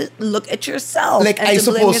thing is to look at yourself. Like, and I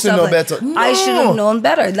to blame supposed to yourself. know better. I should have No. known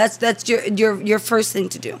better. That's your first thing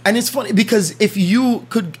to do. And it's funny because if you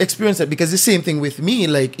could experience that, because the same thing with me,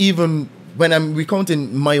 like even when I'm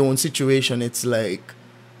recounting my own situation, it's like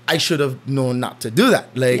I should have known not to do that.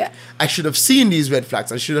 Like I should have seen these red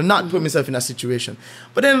flags. I should have not put myself in that situation.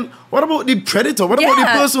 But then what about the predator? What about the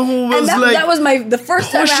person who was that was the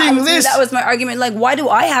first time pushing this? that was my argument. Like, why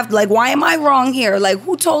am I wrong here? Like,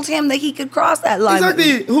 who told him that he could cross that line?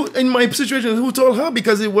 Exactly. Who in my situation? Who told her?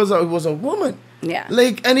 Because it was a woman. Yeah.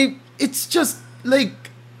 Like, and it's just like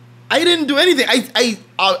I didn't do anything.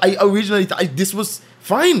 I originally thought this was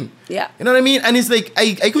fine. Yeah. You know what I mean? And it's like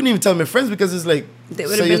I couldn't even tell my friends because it's like they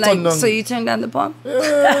would have been like, so you turned down the palm?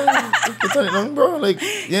 Yeah, you turn it down, bro. Like,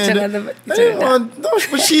 yeah. No,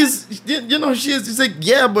 but she's it's like,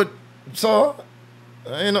 yeah, but so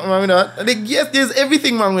you know wrong with that. Like, yes, there's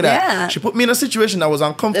everything wrong with that. Yeah. She put me in a situation that was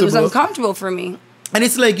uncomfortable. It was uncomfortable for me. And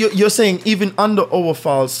it's like you're saying, even under our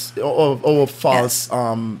false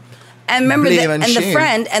and remember blame and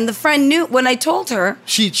shame. the friend knew when I told her.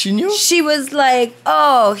 She knew? She was like,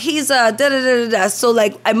 oh, he's a da-da-da-da-da. So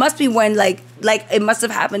like I must be one like it must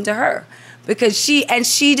have happened to her. Because she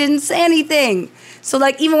didn't say anything. So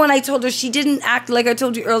like even when I told her, she didn't act like I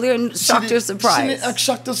told you earlier and shocked her surprise. She didn't act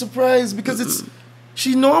shocked or surprised because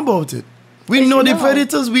she know about it. We know the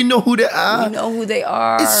predators. We know who they are. We know who they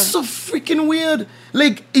are. It's so freaking weird.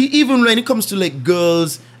 Like, even when it comes to, like,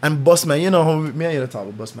 girls and busman, you know how me and you talk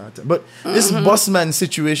about busman. But this busman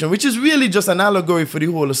situation, which is really just an allegory for the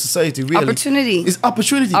whole of society, really. Opportunity. It's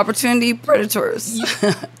opportunity. Opportunity predators.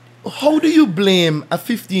 How do you blame a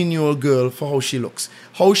 15-year-old girl for how she looks?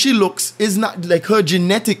 How she looks is not, like, her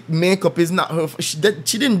genetic makeup is not her. She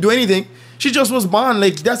didn't do anything. She just was born.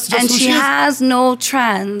 Like, that's just and who she is. And she has no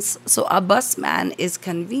trans, so a busman is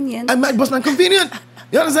convenient. And my busman convenient.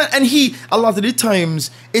 You understand? And a lot of the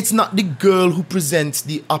times, it's not the girl who presents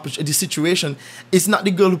the situation. It's not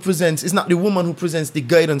the woman who presents the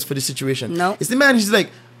guidance for the situation. No. It's the man who's like,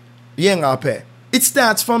 yeah, I'm gonna pay. It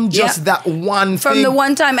starts from just that one thing. From the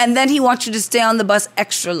one time, and then he wants you to stay on the bus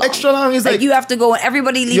extra long. Extra long is like you have to go and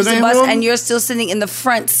everybody leaves the bus home? and you're still sitting in the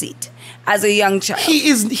front seat as a young child. He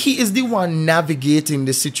is the one navigating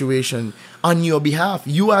the situation on your behalf.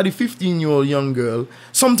 You are the 15-year-old young girl.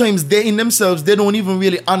 Sometimes they in themselves, they don't even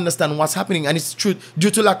really understand what's happening, and it's true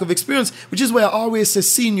due to lack of experience, which is why I always say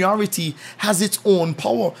seniority has its own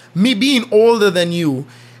power. Me being older than you,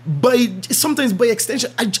 sometimes by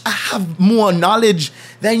extension, I have more knowledge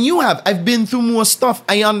than you have. I've been through more stuff.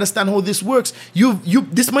 I understand how this works.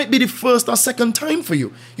 This might be the first or second time for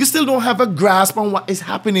you. You still don't have a grasp on what is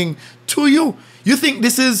happening to you. You think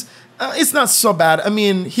this is, it's not so bad. I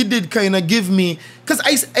mean, he did kind of give me, because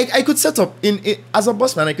I could set up, as a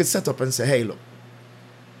busman, I could set up and say, hey, look,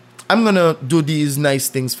 I'm going to do these nice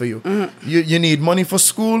things for you. Mm-hmm. You need money for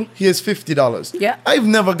school? Here's $50. Yeah. I've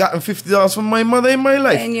never gotten $50 from my mother in my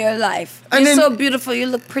life. In your life. And You're then, so beautiful. You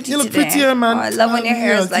look pretty today. You look prettier, man. Oh, I love when your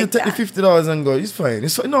hair is like that. You take the $50 and go, it's fine.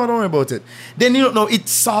 No, don't worry about it. Then, you don't know, it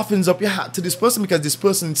softens up your heart to this person because this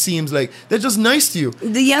person seems like they're just nice to you.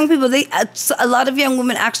 The young people, a lot of young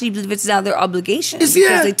women actually believe it's now their obligation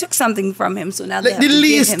because they took something from him. So now they have to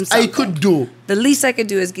give him something. I could do. The least I could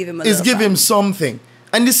do is give him a little give him something.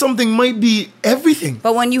 And this something might be everything.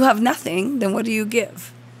 But when you have nothing, then what do you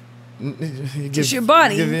give? Just your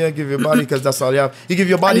body. Give your body because that's all you have. You give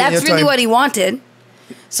your body and that's your time. really what he wanted.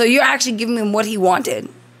 So you're actually giving him what he wanted.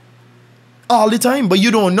 All the time. But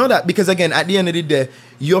you don't know that because, again, at the end of the day,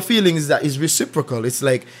 your feeling is that it's reciprocal. It's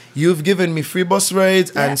like, you've given me free bus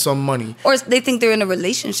rides and some money. Or they think they're in a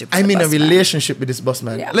relationship with I'm in a relationship with this bus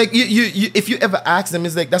man. Yeah. Like, you, if you ever ask them,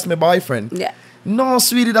 it's like, that's my boyfriend. Yeah. No,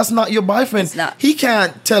 sweetie, that's not your boyfriend. It's not. He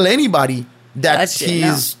can't tell anybody that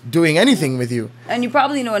he's doing anything with you. And you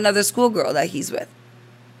probably know another schoolgirl that he's with.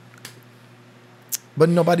 But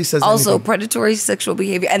nobody says also anything. Predatory sexual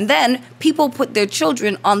behavior. And then people put their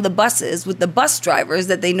children on the buses with the bus drivers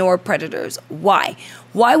that they know are predators. Why?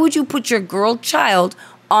 Why would you put your girl child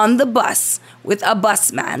on the bus with a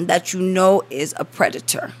busman that you know is a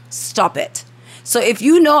predator? Stop it. So if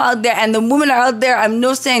you know out there, and the women are out there, I'm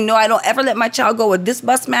no saying, no, I don't ever let my child go with this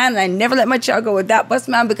bus man, and I never let my child go with that bus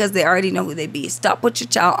man because they already know who they be. Stop put your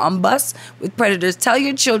child on bus with predators. Tell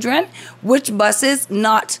your children which buses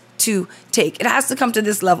not to take. It has to come to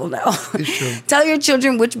this level now. It's true. Tell your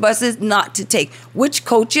children which buses not to take, which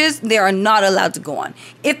coaches they are not allowed to go on.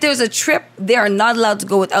 If there's a trip, they are not allowed to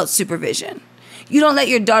go without supervision. You don't let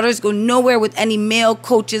your daughters go nowhere with any male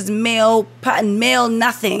coaches, male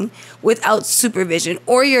nothing without supervision,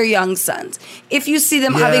 or your young sons. If you see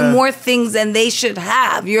them having more things than they should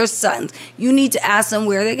have, your sons, you need to ask them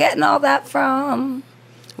where they're getting all that from,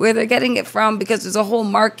 where they're getting it from, because there's a whole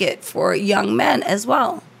market for young men as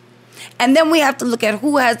well. And then we have to look at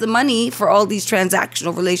who has the money for all these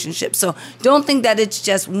transactional relationships. So don't think that it's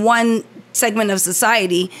just one segment of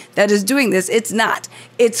society that is doing this. It's not.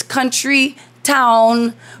 It's country,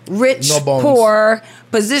 town, rich, poor,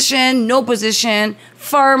 position, no position,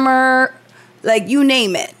 farmer, like you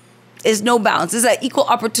name it. It's no bounds. It's an equal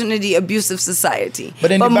opportunity abusive society. But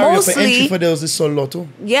then the barrier for entry for those is so low too.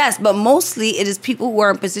 Yes, but mostly it is people who are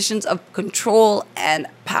in positions of control and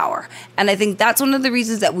power. And I think that's one of the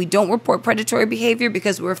reasons that we don't report predatory behavior,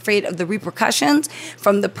 because we're afraid of the repercussions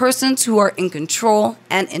from the persons who are in control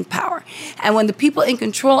and in power. And when the people in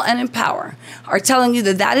control and in power are telling you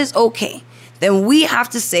that that is okay, then we have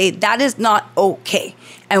to say that is not okay.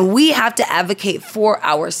 And we have to advocate for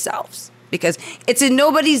ourselves. Because it's in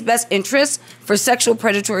nobody's best interest for sexual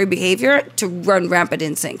predatory behavior to run rampant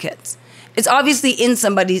in St. Kitts. It's obviously in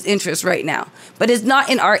somebody's interest right now, but it's not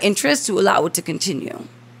in our interest to allow it to continue.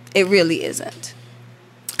 It really isn't.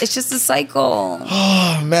 It's just a cycle.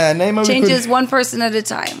 Oh man, Naima, changes one person at a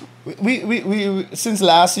time. We since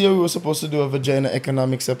last year we were supposed to do a vagina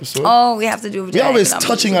economics episode. Oh, we have to do a vagina economics. We're always economics.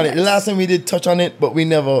 touching on it. The last time we did touch on it, but we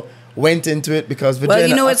never went into it because vagina. Well,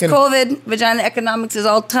 you know, it's COVID. Vagina economics is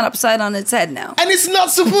all turned upside on its head now. And it's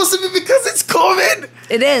not supposed to be because it's COVID.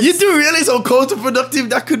 It is. You do realize how counterproductive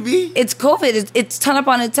that could be? It's COVID. It's turned up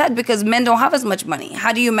on its head because men don't have as much money.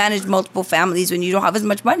 How do you manage multiple families when you don't have as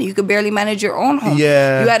much money? You could barely manage your own home.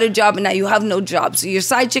 Yeah. You had a job and now you have no job. So your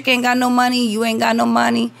side chick ain't got no money. You ain't got no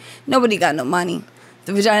money. Nobody got no money.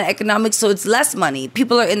 The vagina economics, so it's less money.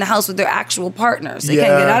 People are in the house with their actual partners. They can't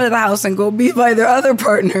get out of the house and go be by their other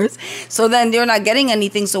partners. So then they're not getting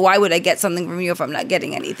anything. So why would I get something from you if I'm not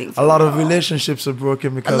getting anything from you? A lot of relationships are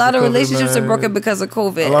broken because a lot of COVID, relationships man. are broken because of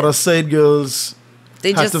COVID. A lot of side girls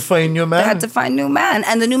had to find new man. They had to find new man.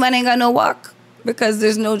 And the new man ain't got no work because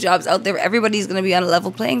there's no jobs out there. Everybody's going to be on a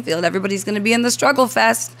level playing field. Everybody's going to be in the struggle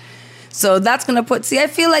fest. So that's going to put... See, I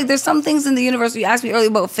feel like there's some things in the universe, you asked me earlier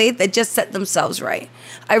about faith, that just set themselves right.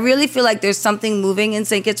 I really feel like there's something moving in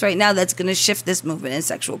St. Kitts right now that's going to shift this movement in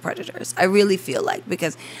sexual predators. I really feel like,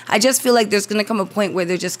 because I just feel like there's going to come a point where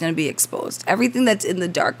they're just going to be exposed. Everything that's in the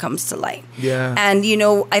dark comes to light. Yeah. And, you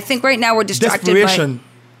know, I think right now we're distracted Desperation.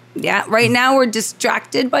 Yeah, right now we're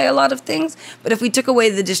distracted by a lot of things, but if we took away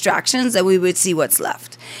the distractions, then we would see what's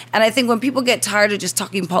left. And I think when people get tired of just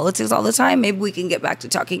talking politics all the time, maybe we can get back to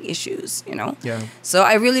talking issues, you know? Yeah. So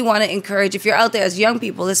I really want to encourage, if you're out there as young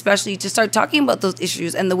people, especially, to start talking about those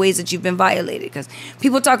issues and the ways that you've been violated. Because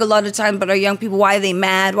people talk a lot of time about our young people, why are they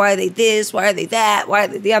mad? Why are they this? Why are they that? Why are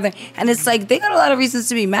they the other? And it's like, they got a lot of reasons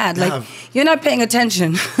to be mad. Like, you're not paying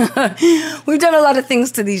attention. We've done a lot of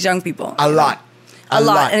things to these young people. A lot. A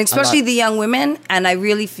lot, and especially the young women. And I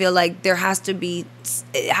really feel like it has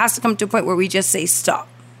to come to a point where we just say stop.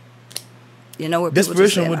 You know, where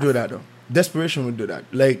desperation would do that though. Desperation would do that.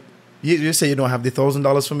 Like you say you don't have the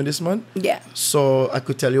 $1,000 for me this month. Yeah. So I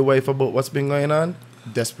could tell your wife about what's been going on.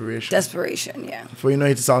 Desperation. Yeah. For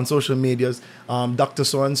it's on social medias. Dr.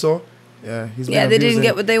 So and so. Yeah, they didn't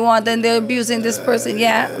get what they want. Then they're abusing this person.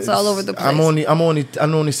 Yeah, it's all over the place.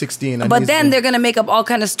 I'm only 16. But then they're gonna make up all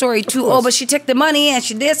kind of story too. Oh, but she took the money and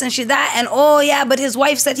she this and she that, and oh yeah, but his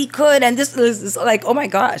wife said he could, and this is like, oh my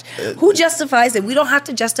gosh, who justifies it? We don't have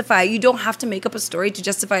to justify. You don't have to make up a story to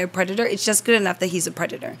justify a predator. It's just good enough that he's a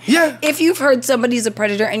predator. Yeah. If you've heard somebody's a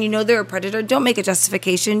predator and you know they're a predator, don't make a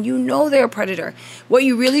justification. You know they're a predator. What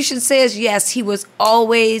you really should say is, yes, he was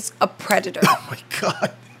always a predator. Oh my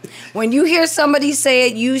God. When you hear somebody say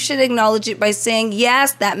it, you should acknowledge it by saying,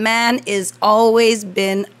 yes, that man is always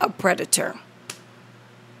been a predator.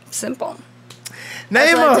 Simple.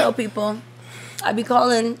 That's what I tell people. I be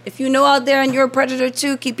calling, if you know out there and you're a predator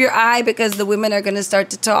too, keep your eye, because the women are going to start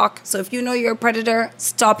to talk. So if you know you're a predader,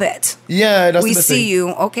 stop it. Yeah, that's we the best see thing. you,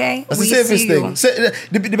 okay? That's we the safest see thing.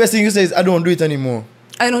 you. The best thing you say is, I don't do it anymore.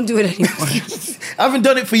 I don't do it anymore. I haven't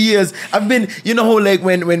done it for years. I've been, you know how like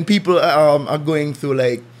when people are going through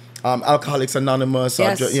like Alcoholics Anonymous,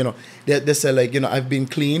 yes. or, you know, they say like, you know, I've been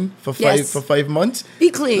clean for 5 months.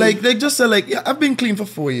 Be clean. Like they just say like, yeah, I've been clean for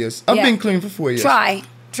 4 years. I've been clean for 4 years.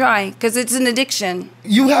 Try, because it's an addiction.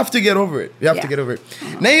 You have to get over it. You have to get over it.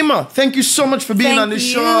 Naima, thank you so much for being on the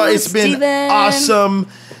show. It's been awesome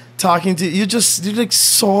talking to you. You're like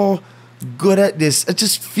so good at this. I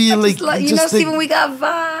just feel like you know, Stephen, we got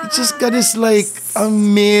vibes. You just got this like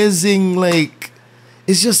amazing, like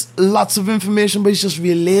it's just lots of information, but it's just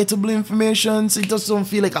relatable information. So it just don't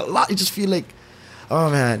feel like a lot. You just feel like,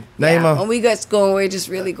 oh man, Naima. When we get going, we're just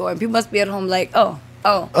really going. People must be at home like, oh.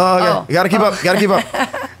 You gotta keep up.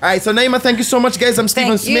 All right, so Naima, thank you so much, guys. I'm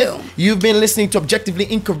Stephen Smith. You've been listening to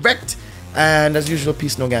Objectively Incorrect, and as usual,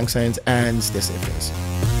 peace, no gang signs, and stay safe, guys.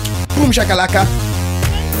 Boom shakalaka.